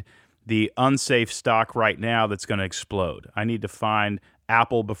find the unsafe stock right now that's going to explode. I need to find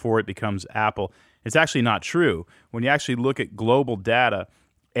Apple before it becomes Apple. It's actually not true. When you actually look at global data,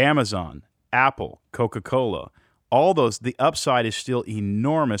 Amazon, Apple, Coca-Cola, all those, the upside is still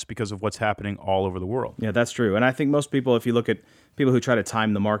enormous because of what's happening all over the world. Yeah, that's true. And I think most people, if you look at people who try to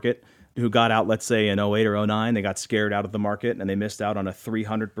time the market, who got out, let's say, in 08 or 09, they got scared out of the market and they missed out on a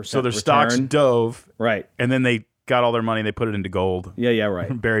 300% So their return. stocks dove. Right. And then they got all their money and they put it into gold. Yeah,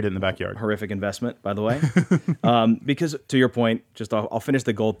 right. Buried it in the backyard. Horrific investment, by the way. Because to your point, just I'll finish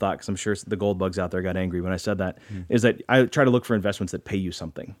the gold thought because I'm sure the gold bugs out there got angry when I said that, is that I try to look for investments that pay you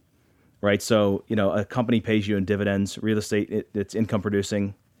something, right? So, a company pays you in dividends. Real estate, it's income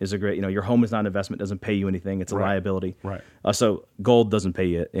producing is a great, your home is not an investment, doesn't pay you anything. It's a liability. Right. So gold doesn't pay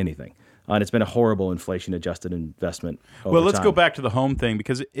you anything. And it's been a horrible inflation-adjusted investment over Well, let's time. go back to the home thing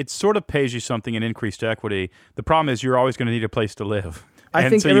because it sort of pays you something in increased equity. The problem is you're always going to need a place to live. I and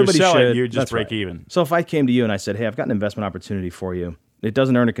think so everybody you sell should. it, you just That's break right. even. So if I came to you and I said, hey, I've got an investment opportunity for you. It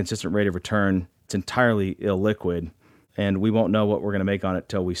doesn't earn a consistent rate of return. It's entirely illiquid, and we won't know what we're going to make on it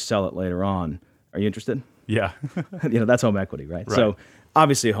till we sell it later on. Are you interested? Yeah. That's home equity, right? So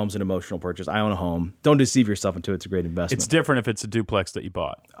obviously a home's an emotional purchase. I own a home. Don't deceive yourself into it's a great investment. It's different if it's a duplex that you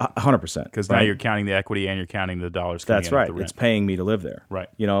bought. 100%. Because now you're counting the equity and you're counting the dollars coming That's in right. at the rent. It's paying me to live there. Right.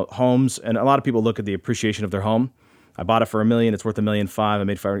 Homes, and a lot of people look at the appreciation of their home, I bought it for $1 million. It's worth $1.5 million. I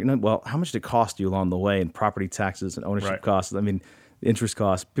made $500,000. Well, how much did it cost you along the way in property taxes and ownership costs? I mean, interest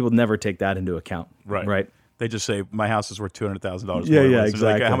costs. People never take that into account. Right. They just say, my house is worth $200,000. Yeah, exactly.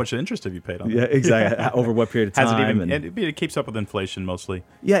 Like, how much interest have you paid on it? Yeah, exactly. Over what period of time? It keeps up with inflation mostly.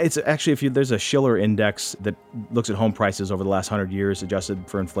 Yeah, it's actually, there's a Schiller index that looks at home prices over the last 100 years adjusted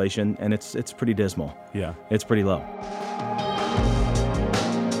for inflation, and it's pretty dismal. Yeah. It's pretty low.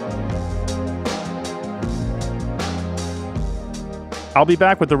 I'll be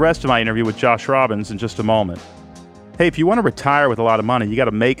back with the rest of my interview with Josh Robbins in just a moment. Hey, if you want to retire with a lot of money, you got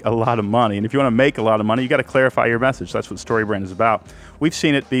to make a lot of money. And if you want to make a lot of money, you got to clarify your message. That's what StoryBrand is about. We've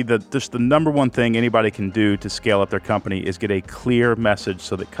seen it be just the number one thing anybody can do to scale up their company is get a clear message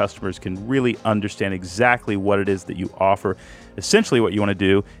so that customers can really understand exactly what it is that you offer. Essentially, what you want to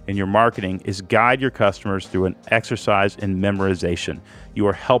do in your marketing is guide your customers through an exercise in memorization. You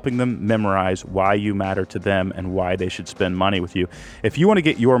are helping them memorize why you matter to them and why they should spend money with you. If you want to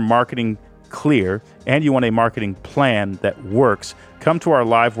get your marketing clear and you want a marketing plan that works, come to our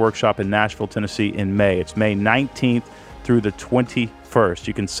live workshop in Nashville, Tennessee in May. It's May 19th through the 21st.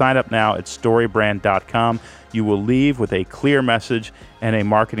 You can sign up now at storybrand.com. You will leave with a clear message and a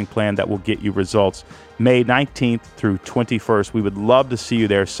marketing plan that will get you results. May 19th through 21st. We would love to see you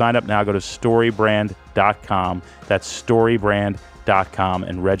there. Sign up now. Go to storybrand.com. That's storybrand.com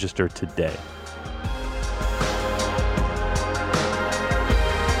and register today.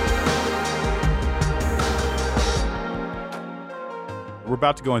 We're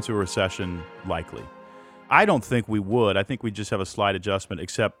about to go into a recession, likely. I don't think we would. I think we just have a slight adjustment,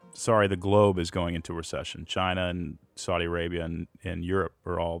 except, the globe is going into recession. China and Saudi Arabia and Europe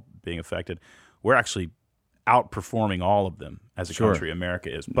are all being affected. We're actually outperforming all of them as a country,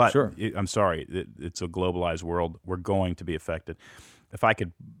 America is. But I'm sorry, it's a globalized world. We're going to be affected. If I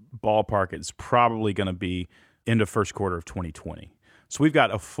could ballpark it, it's probably going to be into first quarter of 2020. So we've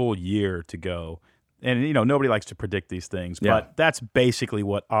got a full year to go. And, nobody likes to predict these things, but that's basically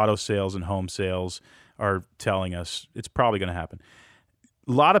what auto sales and home sales are telling us. It's probably going to happen.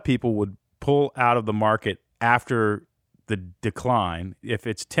 A lot of people would pull out of the market after the decline. If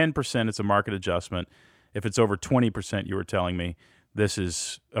it's 10%, it's a market adjustment. If it's over 20%, you were telling me, this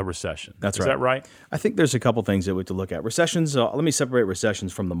is a recession. Is that right? I think there's a couple things that we have to look at. Recessions, let me separate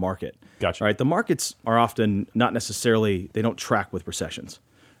recessions from the market. Gotcha. Right? The markets are often not necessarily, they don't track with recessions.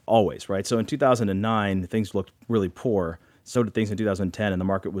 Always, right? So in 2009, things looked really poor. So did things in 2010, and the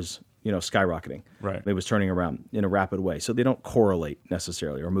market was, skyrocketing. Right. It was turning around in a rapid way. So they don't correlate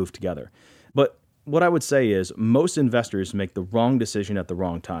necessarily or move together. But what I would say is most investors make the wrong decision at the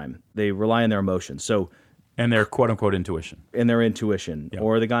wrong time. They rely on their emotions. And their quote-unquote intuition. Yep.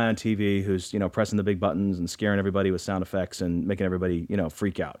 Or the guy on TV who's, pressing the big buttons and scaring everybody with sound effects and making everybody,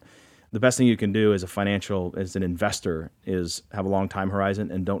 freak out. The best thing you can do as an investor is have a long time horizon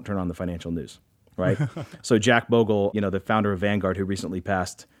and don't turn on the financial news, right? So Jack Bogle, the founder of Vanguard, who recently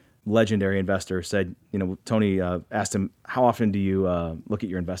passed, legendary investor, said, Tony asked him, how often do you look at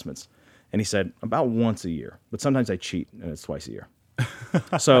your investments? And he said, about once a year, but sometimes I cheat and it's twice a year.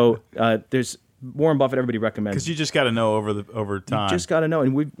 So there's Warren Buffett, everybody recommends. Because you just got to know over time. You just got to know.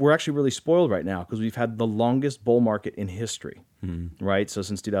 And we're actually really spoiled right now because we've had the longest bull market in history, right? So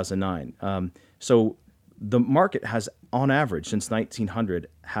since 2009. So the market has, on average, since 1900,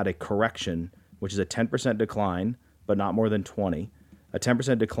 had a correction, which is a 10% decline, but not more than 20, a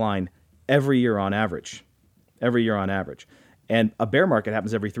 10% decline every year on average. And a bear market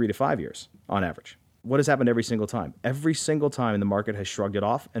happens every 3 to 5 years on average. What has happened every single time? Every single time the market has shrugged it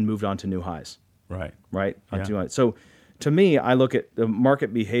off and moved on to new highs. Right. Yeah. So to me, I look at the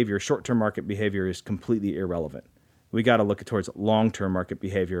market behavior, short-term market behavior is completely irrelevant. We got to look towards long-term market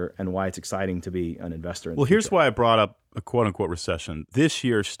behavior and why it's exciting to be an investor. Well, here's why I brought up a quote-unquote recession. This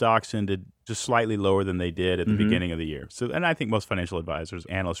year, stocks ended just slightly lower than they did at the beginning of the year. So, and I think most financial advisors,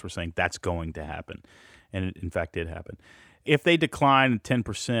 analysts were saying that's going to happen. And it, in fact, did happen. If they decline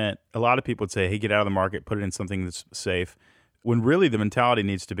 10%, a lot of people would say, hey, get out of the market, put it in something that's safe. When really the mentality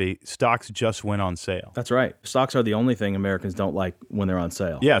needs to be stocks just went on sale. That's right. Stocks are the only thing Americans don't like when they're on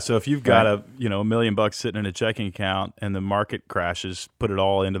sale. Yeah, so if you've got $1 million sitting in a checking account and the market crashes, put it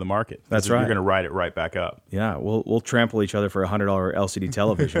all into the market. That's right. You're going to ride it right back up. Yeah, we'll trample each other for a $100 LCD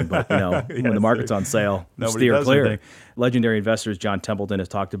television, but when the market's on sale, nobody steer does clear. anything. Legendary investors John Templeton has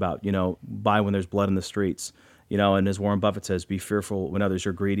talked about, buy when there's blood in the streets. And as Warren Buffett says, be fearful when others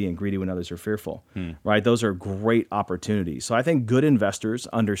are greedy and greedy when others are fearful, right? Those are great opportunities. So I think good investors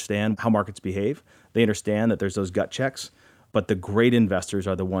understand how markets behave. They understand that there's those gut checks, but the great investors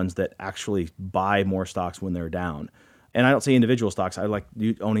are the ones that actually buy more stocks when they're down. And I don't say individual stocks. I like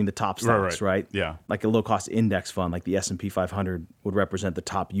you owning the top stocks, right? Yeah. Like a low-cost index fund, like the S&P 500 would represent the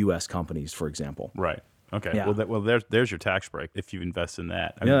top U.S. companies, for example. Right. Okay. Yeah. Well, there's your tax break if you invest in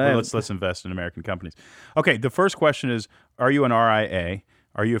that. Let's invest in American companies. Okay. The first question is: are you an RIA?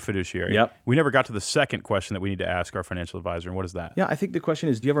 Are you a fiduciary? Yep. We never got to the second question that we need to ask our financial advisor, and what is that? Yeah, I think the question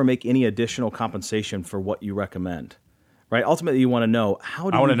is: do you ever make any additional compensation for what you recommend? Right. Ultimately, you want to know how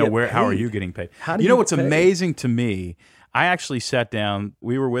are you getting paid? How do you know what's amazing to me? I actually sat down.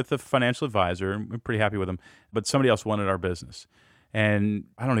 We were with a financial advisor. And we're pretty happy with him, but somebody else wanted our business. And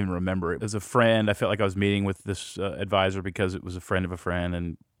I don't even remember. It was a friend. I felt like I was meeting with this advisor because it was a friend of a friend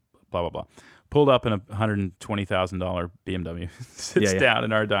and blah, blah, blah. Pulled up in a $120,000 BMW, sits down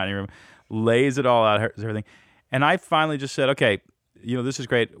in our dining room, lays it all out, everything. And I finally just said, okay, this is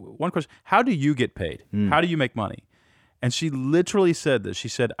great. One question, how do you get paid? How do you make money? And she literally said this. She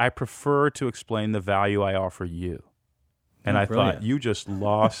said, I prefer to explain the value I offer you. And I thought, you just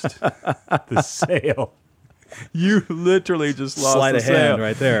lost the sale. You literally just lost Sleight of the sale. hand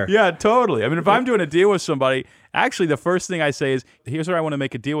right there. Yeah, totally. I mean, if I'm doing a deal with somebody, actually the first thing I say is, here's where I want to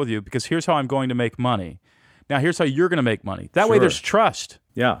make a deal with you because here's how I'm going to make money. Now, here's how you're going to make money. That way there's trust.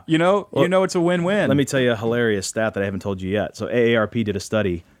 Yeah. It's a win-win. Let me tell you a hilarious stat that I haven't told you yet. So AARP did a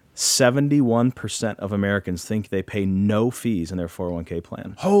study. 71% of Americans think they pay no fees in their 401k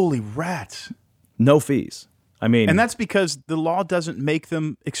plan. Holy rats. No fees. I mean, and that's because the law doesn't make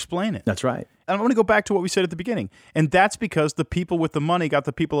them explain it. That's right. And I want to go back to what we said at the beginning. And that's because the people with the money got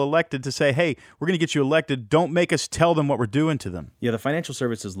the people elected to say, hey, we're going to get you elected. Don't make us tell them what we're doing to them. Yeah, the financial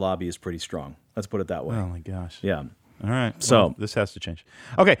services lobby is pretty strong. Let's put it that way. Oh, my gosh. Yeah. All right. So this has to change.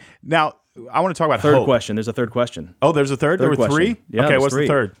 Okay. Now, I want to talk about third hope. question. There's a third question. Oh, there's a third? There were question. three? Yeah, okay, what's three. the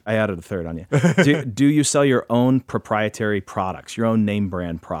third? I added a third on you. Do you sell your own proprietary products, your own name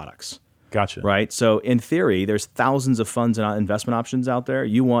brand products? Gotcha. Right? So in theory, there's thousands of funds and investment options out there.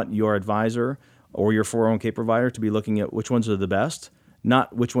 You want your advisor or your 401k provider to be looking at which ones are the best,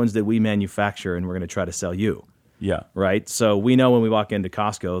 not which ones that we manufacture and we're going to try to sell you. Yeah. Right? So we know when we walk into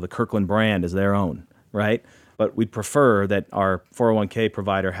Costco, the Kirkland brand is their own, right? But we'd prefer that our 401k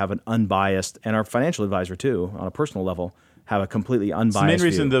provider have an unbiased, and our financial advisor too, on a personal level, have a completely unbiased It's the main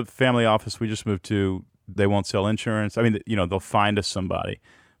reason view. the family office we just moved to, they won't sell insurance. I mean, they'll find us somebody,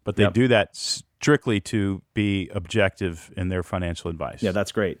 but they do that strictly to be objective in their financial advice. Yeah,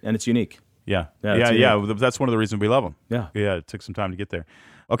 that's great. And it's unique. Yeah. Yeah, Yeah. That's one of the reasons we love them. Yeah. Yeah. It took some time to get there.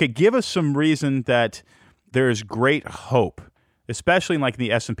 Okay. Give us some reason that there is great hope, especially in like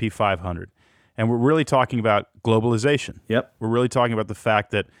the S&P 500. And we're really talking about globalization. Yep. We're really talking about the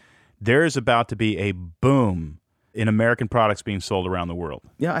fact that there is about to be a boom in American products being sold around the world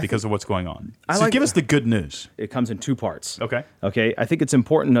because of what's going on. So give us the good news. It comes in two parts. Okay. Okay. I think it's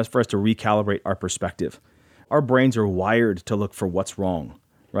important for us to recalibrate our perspective. Our brains are wired to look for what's wrong,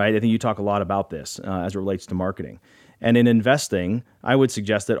 right? I think you talk a lot about this as it relates to marketing. And in investing, I would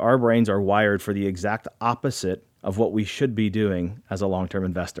suggest that our brains are wired for the exact opposite of what we should be doing as a long-term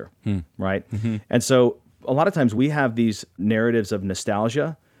investor, right? Mm-hmm. And so a lot of times we have these narratives of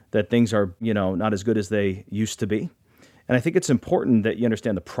nostalgia that things are, not as good as they used to be. And I think it's important that you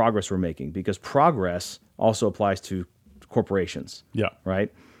understand the progress we're making because progress also applies to corporations. Yeah.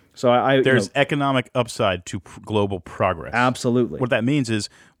 Right? So there's economic upside to global progress. Absolutely. What that means is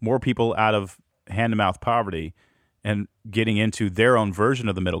more people out of hand-to-mouth poverty and getting into their own version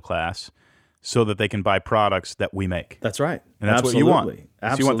of the middle class so that they can buy products that we make. That's right. And that's Absolutely. what you want. Absolutely.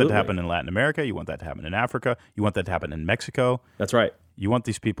 So you want that to happen in Latin America. You want that to happen in Africa. You want that to happen in Mexico. That's right. You want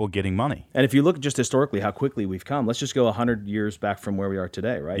these people getting money. And if you look just historically how quickly we've come, let's just go 100 years back from where we are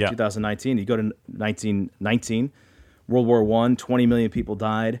today, right? Yeah. 2019, you go to 1919, World War I, 20 million people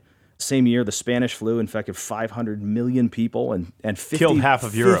died. Same year, the Spanish flu infected 500 million people and 50, killed half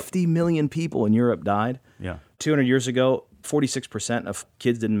of Europe. 50 million people in Europe died. Yeah. 200 years ago, 46% of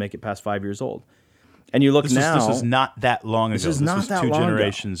kids didn't make it past 5 years old. And you look this is not that long ago. This is not that two long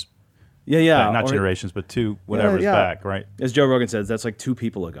generations. ago. Yeah. Not generations, but two whatever's back, right? As Joe Rogan says, that's like two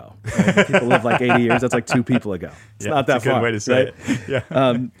people ago. Right? People live like 80 years. That's like two people ago. It's not that that's a far. good way to say right? it.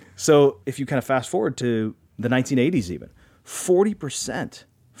 Yeah. So if you kind of fast forward to the 1980s even,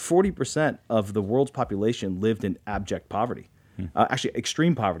 40% of the world's population lived in abject poverty. Actually,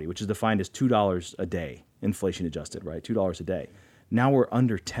 extreme poverty, which is defined as $2 a day, inflation adjusted, right? $2 a day. Now we're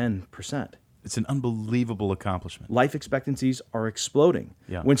under 10%. It's an unbelievable accomplishment. Life expectancies are exploding.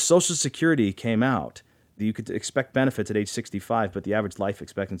 Yeah. When Social Security came out, you could expect benefits at age 65, but the average life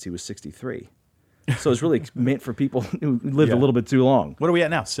expectancy was 63. So it's really meant for people who lived a little bit too long. What are we at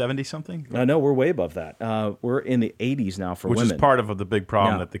now? 70-something? No, we're way above that. We're in the 80s now for women. Which is part of the big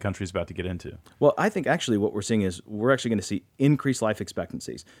problem that the country's about to get into. Well, I think actually what we're seeing is we're actually going to see increased life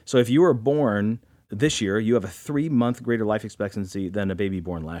expectancies. So if you were born this year, you have a 3-month greater life expectancy than a baby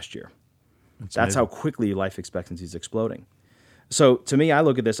born last year. That's how quickly life expectancy is exploding. So to me, I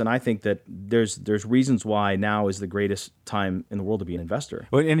look at this and I think that there's reasons why now is the greatest time in the world to be an investor.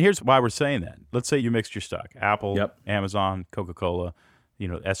 Well, and here's why we're saying that. Let's say you mixed your stock: Apple, Amazon, Coca-Cola,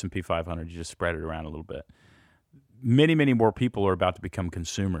 S&P 500. You just spread it around a little bit. Many, many more people are about to become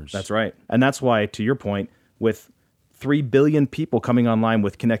consumers. That's right, and that's why, to your point, with 3 billion people coming online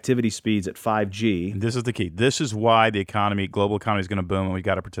with connectivity speeds at 5G. And this is the key. This is why the global economy is going to boom, and we've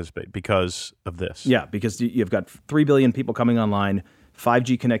got to participate because of this. Yeah, because you've got 3 billion people coming online.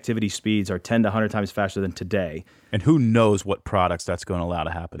 5G connectivity speeds are 10 to 100 times faster than today. And who knows what products that's going to allow to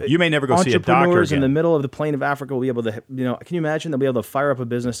happen. You may never go see a doctor Entrepreneurs again. in the middle of the plain of Africa will be able to, can you imagine? They'll be able to fire up a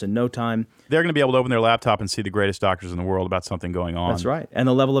business in no time. They're going to be able to open their laptop and see the greatest doctors in the world about something going on. That's right. And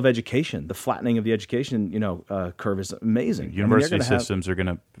the level of education, the flattening of the education, curve is amazing. University systems are going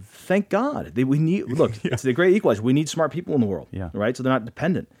to... Thank God. We need, look, it's the great equalizer. We need smart people in the world, Yeah. right? So they're not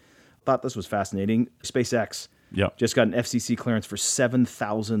dependent. Thought this was fascinating. SpaceX just got an FCC clearance for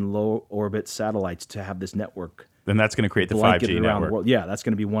 7,000 low orbit satellites to have this network. Then that's going to create the 5G around network. the world. Yeah, that's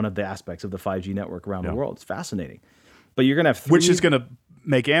going to be one of the aspects of the 5G network around the world. It's fascinating. But you're going to have Which is going to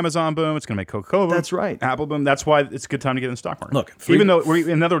make Amazon boom. It's going to make Coca-Cola boom. That's right. Apple boom. That's why it's a good time to get in the stock market. Look, even though,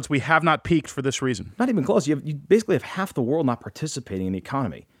 in other words, we have not peaked for this reason. Not even close. You basically have half the world not participating in the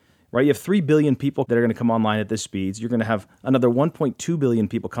economy. Right? You have 3 billion people that are going to come online at this speeds. You're going to have another 1.2 billion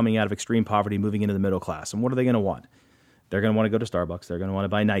people coming out of extreme poverty moving into the middle class. And what are they going to want? They're going to want to go to Starbucks. They're going to want to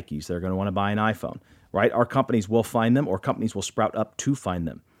buy Nikes. They're going to want to buy an iPhone. Right? Our companies will find them, or companies will sprout up to find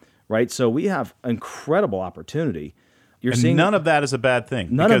them. Right? So we have incredible opportunity. You're seeing none of that is a bad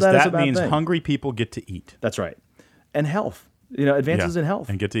thing. None of that is a bad means thing. hungry people get to eat. That's right. And health. Advances in health.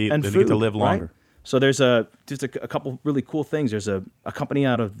 And get to eat. And and food, get to live longer. Right? So there's just a couple really cool things. There's a company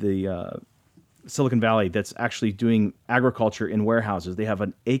out of the Silicon Valley that's actually doing agriculture in warehouses. They have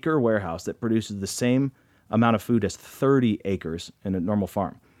an acre warehouse that produces the same amount of food as 30 acres in a normal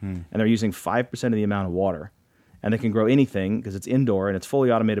farm. And they're using 5% of the amount of water. And they can grow anything because it's indoor and it's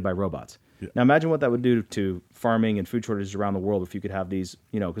fully automated by robots. Yeah. Now imagine what that would do to farming and food shortages around the world if you could have these,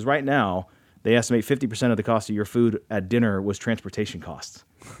 because right now they estimate 50% of the cost of your food at dinner was transportation costs,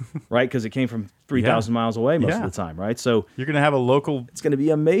 right? Because it came from 3,000 miles away most of the time, right? So you're going to have a local... It's going to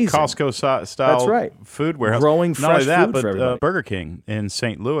be amazing. Costco style food warehouse. Growing fresh Not only that, food but for everybody. Burger King in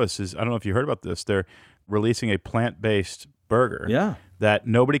St. Louis is, I don't know if you heard about this, they're releasing a plant-based burger that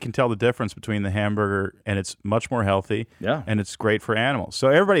nobody can tell the difference between the hamburger, and it's much more healthy, and it's great for animals. So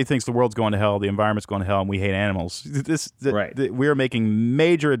everybody thinks the world's going to hell, the environment's going to hell, and we hate animals. We are making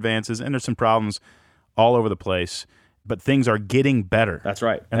major advances, and there's some problems all over the place, but things are getting better. That's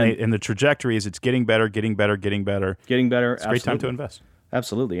right. And the trajectory is it's getting better, getting better, getting better. Getting better, It's a great time to invest.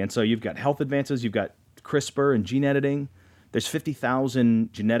 Absolutely. And so you've got health advances, you've got CRISPR and gene editing. There's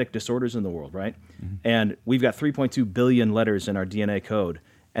 50,000 genetic disorders in the world, right? Mm-hmm. And we've got 3.2 billion letters in our DNA code,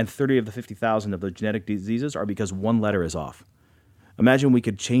 and 30 of the 50,000 of the genetic diseases are because one letter is off. Imagine we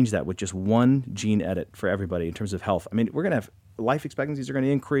could change that with just one gene edit for everybody in terms of health. I mean, we're going to have life expectancies are going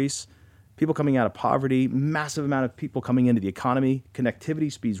to increase, people coming out of poverty, massive amount of people coming into the economy,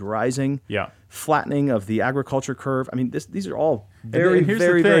 connectivity speeds rising, flattening of the agriculture curve. I mean, these are all very,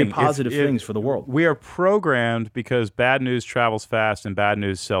 very, very positive things for the world. We are programmed because bad news travels fast and bad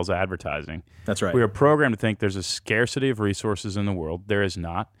news sells advertising. That's right. We are programmed to think there's a scarcity of resources in the world. There is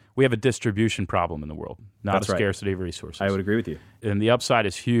not. We have a distribution problem in the world, not a scarcity of resources. I would agree with you. And the upside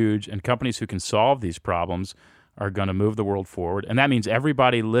is huge, and companies who can solve these problems are going to move the world forward. And that means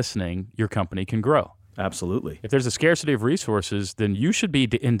everybody listening, your company can grow. Absolutely. If there's a scarcity of resources, then you should be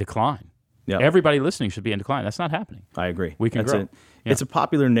in decline. Yeah. Everybody listening should be in decline. That's not happening. I agree. We can grow. It's a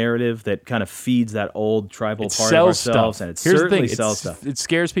popular narrative that kind of feeds that old tribal part of ourselves, and it Here's certainly the thing. sells stuff. It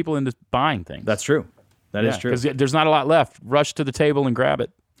scares people into buying things. That's true. That is true. Because there's not a lot left. Rush to the table and grab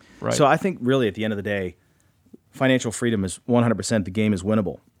it. Right. So I think really at the end of the day, financial freedom is 100%. The game is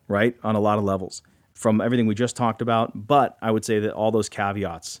winnable, right, on a lot of levels from everything we just talked about. But I would say that all those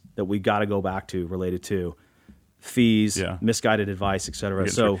caveats that we got to go back to related to fees, misguided advice, et cetera.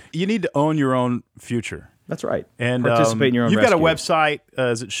 So you need to own your own future. That's right. And participate in your own You've rescue. got a website.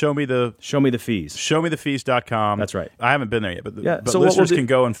 Is it Show Me the Fees? ShowMeTheFees.com. That's right. I haven't been there yet, but so listeners can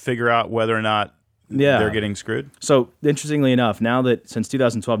go and figure out whether or not they're getting screwed. So interestingly enough, since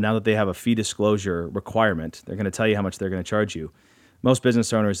 2012, now that they have a fee disclosure requirement, they're going to tell you how much they're going to charge you. Most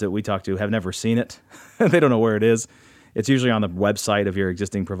business owners that we talk to have never seen it. They don't know where it is. It's usually on the website of your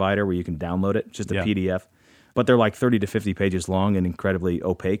existing provider where you can download it, just a PDF. But they're like 30 to 50 pages long and incredibly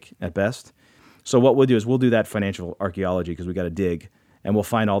opaque at best. So what we'll do is we'll do that financial archaeology because we got to dig, and we'll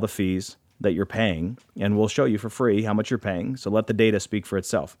find all the fees that you're paying, and we'll show you for free how much you're paying. So let the data speak for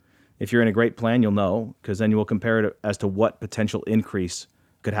itself. If you're in a great plan, you'll know, because then you will compare it as to what potential increase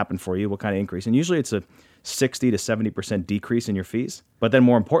could happen for you, what kind of increase. And usually it's a 60 to 70% decrease in your fees. But then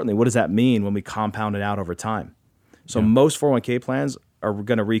more importantly, what does that mean when we compound it out over time? So most 401k plans are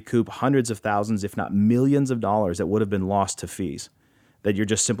going to recoup hundreds of thousands, if not millions of dollars that would have been lost to fees that you're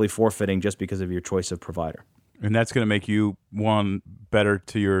just simply forfeiting just because of your choice of provider. And that's going to make you, one, better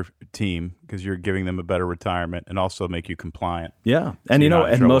to your team because you're giving them a better retirement, and also make you compliant. Yeah. So And, you're not in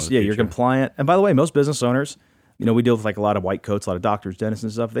and trouble most, in the you're future. compliant. And by the way, most business owners, we deal with like a lot of white coats, a lot of doctors, dentists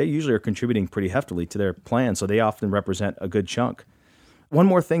and stuff. They usually are contributing pretty heftily to their plan. So they often represent a good chunk. One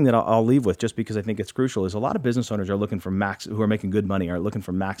more thing that I'll leave with, just because I think it's crucial, is a lot of business owners are looking for who are making good money, are looking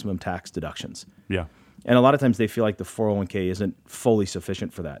for maximum tax deductions. Yeah. And a lot of times they feel like the 401k isn't fully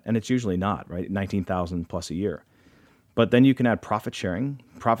sufficient for that. And it's usually not, right? $19,000 plus a year. But then you can add profit sharing.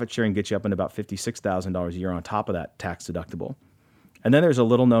 Profit sharing gets you up into about $56,000 a year on top of that tax deductible. And then there's a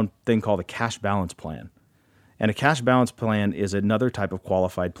little known thing called a cash balance plan. And a cash balance plan is another type of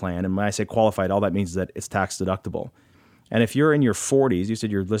qualified plan. And when I say qualified, all that means is that it's tax deductible. And if you're in your 40s, you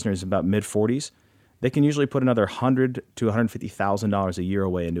said your listener is about mid 40s, they can usually put another $100,000 to $150,000 a year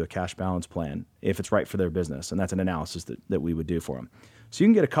away into a cash balance plan if it's right for their business. And that's an analysis that we would do for them. So you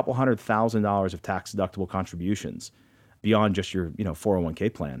can get a couple $100,000 of tax deductible contributions beyond just your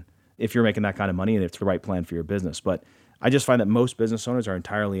 401k plan if you're making that kind of money and it's the right plan for your business. But I just find that most business owners are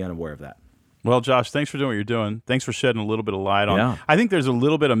entirely unaware of that. Well, Josh, thanks for doing what you're doing. Thanks for shedding a little bit of light on. Yeah. I think there's a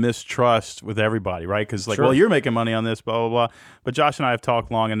little bit of mistrust with everybody, right? Because Sure. well, you're making money on this, blah, blah, blah. But Josh and I have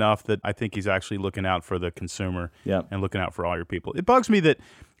talked long enough that I think he's actually looking out for the consumer and looking out for all your people. It bugs me that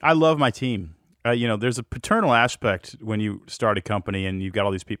I love my team. There's a paternal aspect when you start a company and you've got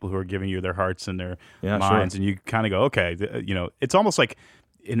all these people who are giving you their hearts and their minds, and you kind of go, okay, it's almost like,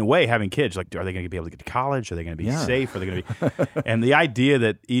 in a way, having kids, like, are they going to be able to get to college? Are they going to be safe? Are they going to be? And the idea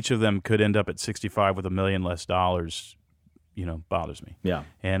that each of them could end up at 65 with $1 million less, bothers me. Yeah.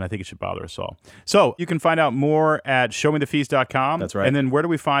 And I think it should bother us all. So you can find out more at showmethefees.com. That's right. And then where do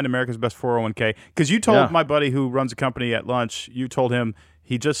we find America's Best 401k? Because you told my buddy who runs a company at lunch, you told him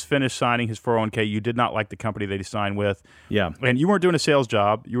he just finished signing his 401k. You did not like the company that he signed with. Yeah. And you weren't doing a sales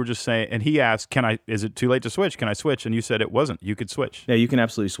job. You were just saying, and he asked, is it too late to switch? Can I switch? And you said it wasn't. You could switch. Yeah, you can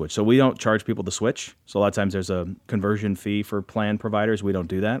absolutely switch. So we don't charge people to switch. So a lot of times there's a conversion fee for plan providers. We don't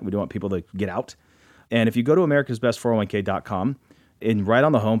do that. We don't want people to get out. And if you go to americasbest401k.com, and right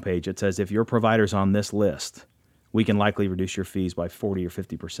on the homepage, it says if your provider's on this list, we can likely reduce your fees by 40 or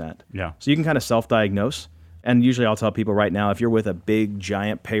 50%. Yeah. So you can kind of self-diagnose. And usually I'll tell people right now, if you're with a big,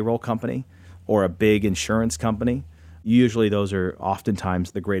 giant payroll company or a big insurance company, usually those are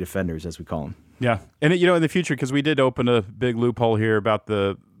oftentimes the great offenders, as we call them. Yeah. And, in the future, because we did open a big loophole here about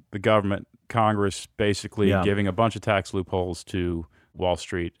the government, Congress, basically giving a bunch of tax loopholes to Wall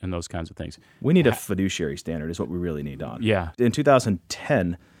Street and those kinds of things. We need a fiduciary standard is what we really need, Don. Yeah. In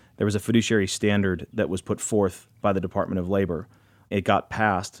 2010, there was a fiduciary standard that was put forth by the Department of Labor. It got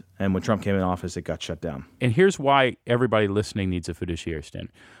passed, and when Trump came in office, it got shut down. And here's why everybody listening needs a fiduciary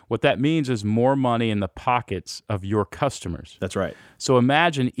standard. What that means is more money in the pockets of your customers. That's right. So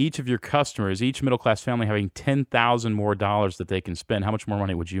imagine each of your customers, each middle-class family having $10,000 more dollars that they can spend. How much more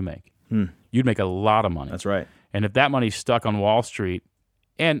money would you make? You'd make a lot of money. That's right. And if that money's stuck on Wall Street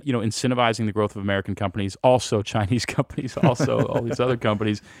and, incentivizing the growth of American companies, also Chinese companies, also all these other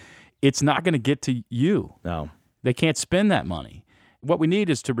companies, it's not going to get to you. No. They can't spend that money. What we need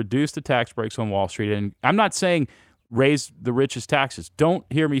is to reduce the tax breaks on Wall Street. And I'm not saying raise the richest taxes. Don't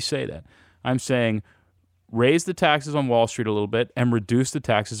hear me say that. I'm saying raise the taxes on Wall Street a little bit and reduce the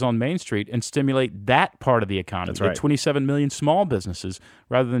taxes on Main Street and stimulate that part of the economy. That's right. The 27 million small businesses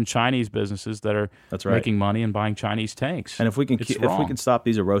rather than Chinese businesses that are making money and buying Chinese tanks. And if we can stop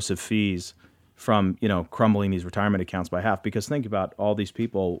these erosive fees from, crumbling these retirement accounts by half, because think about all these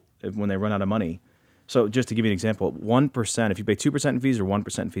people when they run out of money. So just to give you an example, 1%, if you pay 2% in fees or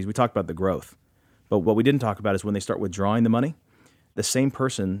 1% in fees, we talked about the growth. But what we didn't talk about is when they start withdrawing the money, the same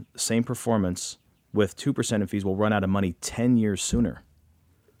person, same performance with 2% in fees will run out of money 10 years sooner.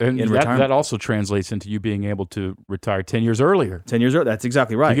 And that also translates into you being able to retire 10 years earlier. 10 years earlier, that's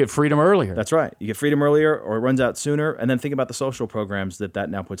exactly right. You get freedom earlier. That's right. You get freedom earlier or it runs out sooner. And then think about the social programs that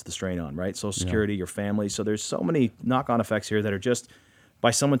now puts the strain on, right? Social Security, your family. So there's so many knock-on effects here that are just by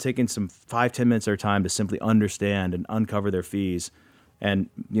someone taking some 5-10 minutes of their time to simply understand and uncover their fees and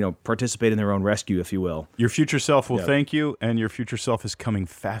participate in their own rescue, if you will. Your future self will thank you, and your future self is coming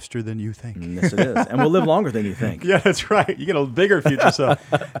faster than you think. Yes, it is, and we'll live longer than you think. Yeah, that's right. You get a bigger future self.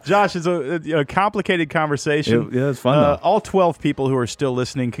 Josh, it's a complicated conversation. It's fun. All 12 people who are still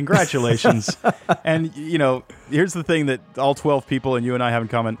listening, congratulations. And here's the thing that all 12 people and you and I have in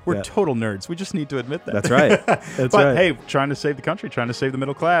common: we're total nerds. We just need to admit that. That's right. That's but right. hey, trying to save the country, trying to save the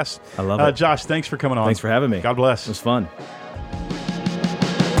middle class. I love it. Josh, thanks for coming on. Thanks for having me. God bless. It was fun.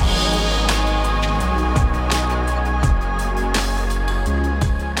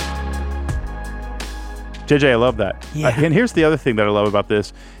 JJ, I love that. Yeah. And here's the other thing that I love about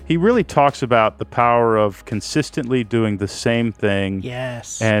this. He really talks about the power of consistently doing the same thing.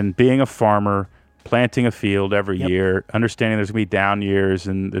 Yes. And being a farmer, planting a field every year, understanding there's going to be down years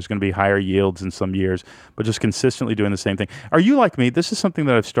and there's going to be higher yields in some years, but just consistently doing the same thing. Are you like me? This is something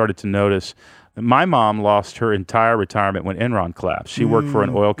that I've started to notice. My mom lost her entire retirement when Enron collapsed. She worked for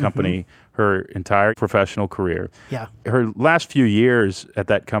an oil company her entire professional career. Yeah. Her last few years at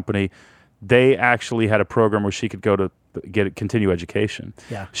that company, they actually had a program where she could go to continue education.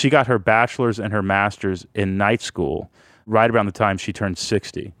 Yeah. She got her bachelor's and her master's in night school right around the time she turned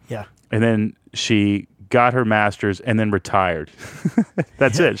 60. Yeah. And then she got her master's and then retired.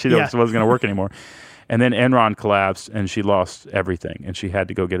 That's it. She wasn't going to work anymore. And then Enron collapsed and she lost everything and she had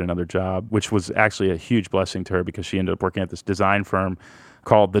to go get another job, which was actually a huge blessing to her because she ended up working at this design firm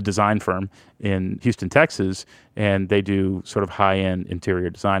called The Design Firm in Houston, Texas, and they do sort of high-end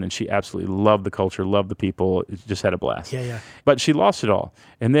interior design, and she absolutely loved the culture, loved the people, just had a blast. Yeah. But she lost it all.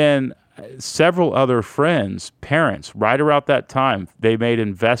 And then several other friends, parents, right around that time, they made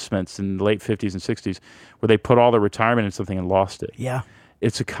investments in the late 50s and 60s where they put all their retirement in something and lost it. Yeah.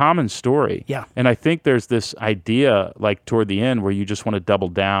 It's a common story. Yeah. And I think there's this idea, like toward the end, where you just want to double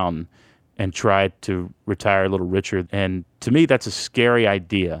down and try to retire a little richer. And to me, that's a scary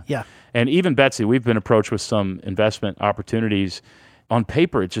idea. Yeah. And even Betsy, we've been approached with some investment opportunities. On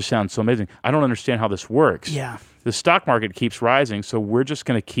paper, it just sounds so amazing. I don't understand how this works. Yeah. The stock market keeps rising, so we're just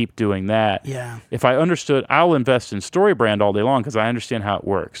going to keep doing that. Yeah. If I understood, I'll invest in StoryBrand all day long because I understand how it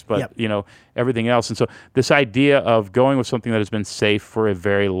works. But, everything else. And so this idea of going with something that has been safe for a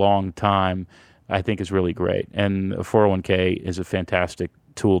very long time, I think is really great. And a 401k is a fantastic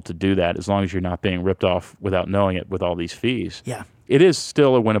tool to do that as long as you're not being ripped off without knowing it with all these fees. Yeah. It is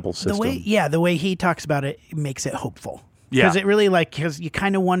still a winnable system. The way he talks about it makes it hopeful. Yeah. Because it really because you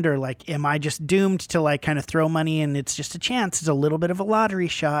kind of wonder, am I just doomed to kind of throw money and it's just a chance? It's a little bit of a lottery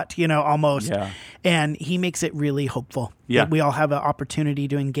shot, almost. Yeah. And he makes it really hopeful. Yeah. That we all have an opportunity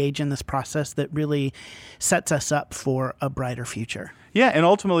to engage in this process that really sets us up for a brighter future. Yeah, and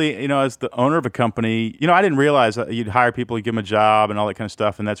ultimately, as the owner of a company, I didn't realize that you'd hire people, you give them a job and all that kind of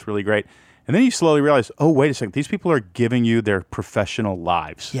stuff, and that's really great. And then you slowly realize, oh, wait a second, these people are giving you their professional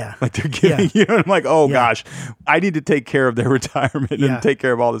lives. Yeah. Like they're giving you, and I'm like, oh gosh, I need to take care of their retirement and take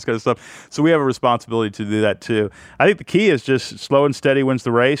care of all this kind of stuff. So we have a responsibility to do that too. I think the key is just slow and steady wins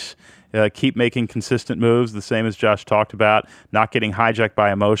the race. Keep making consistent moves, the same as Josh talked about, not getting hijacked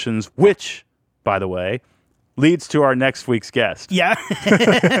by emotions, which, by the way, leads to our next week's guest. Yeah.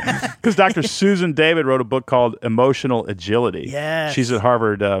 Because Dr. Susan David wrote a book called Emotional Agility. Yes. She's at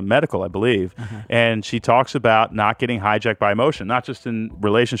Harvard Medical, I believe. And she talks about not getting hijacked by emotion, not just in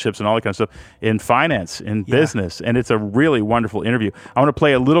relationships and all that kind of stuff, in finance, in business. And it's a really wonderful interview. I want to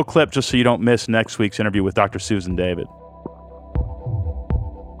play a little clip just so you don't miss next week's interview with Dr. Susan David.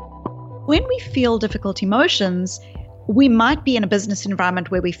 When we feel difficult emotions, we might be in a business environment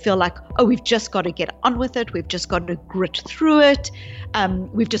where we feel like, oh, we've just got to get on with it. We've just got to grit through it.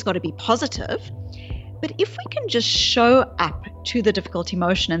 We've just got to be positive. But if we can just show up to the difficult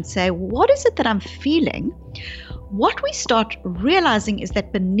emotion and say, what is it that I'm feeling? What we start realizing is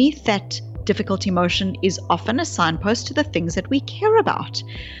that beneath that difficult emotion is often a signpost to the things that we care about.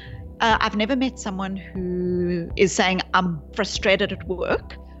 I've never met someone who is saying, I'm frustrated at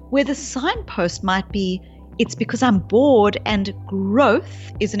work, where the signpost might be, it's because I'm bored and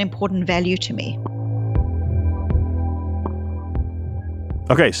growth is an important value to me.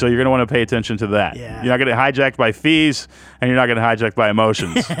 Okay, so you're going to want to pay attention to that. Yeah. You're not getting hijacked by fees, and you're not getting hijacked by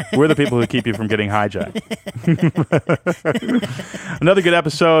emotions. We're the people who keep you from getting hijacked. Another good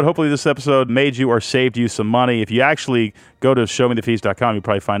episode. Hopefully this episode made you or saved you some money. If you actually go to showmethefees.com, you'll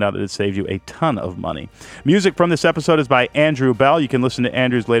probably find out that it saved you a ton of money. Music from this episode is by Andrew Bell. You can listen to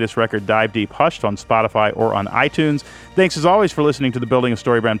Andrew's latest record, Dive Deep Hushed, on Spotify or on iTunes. Thanks as always for listening to the Building a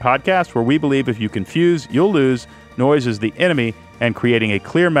StoryBrand podcast, where we believe if you confuse, you'll lose. Noise is the enemy, and creating a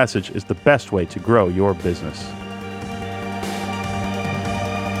clear message is the best way to grow your business.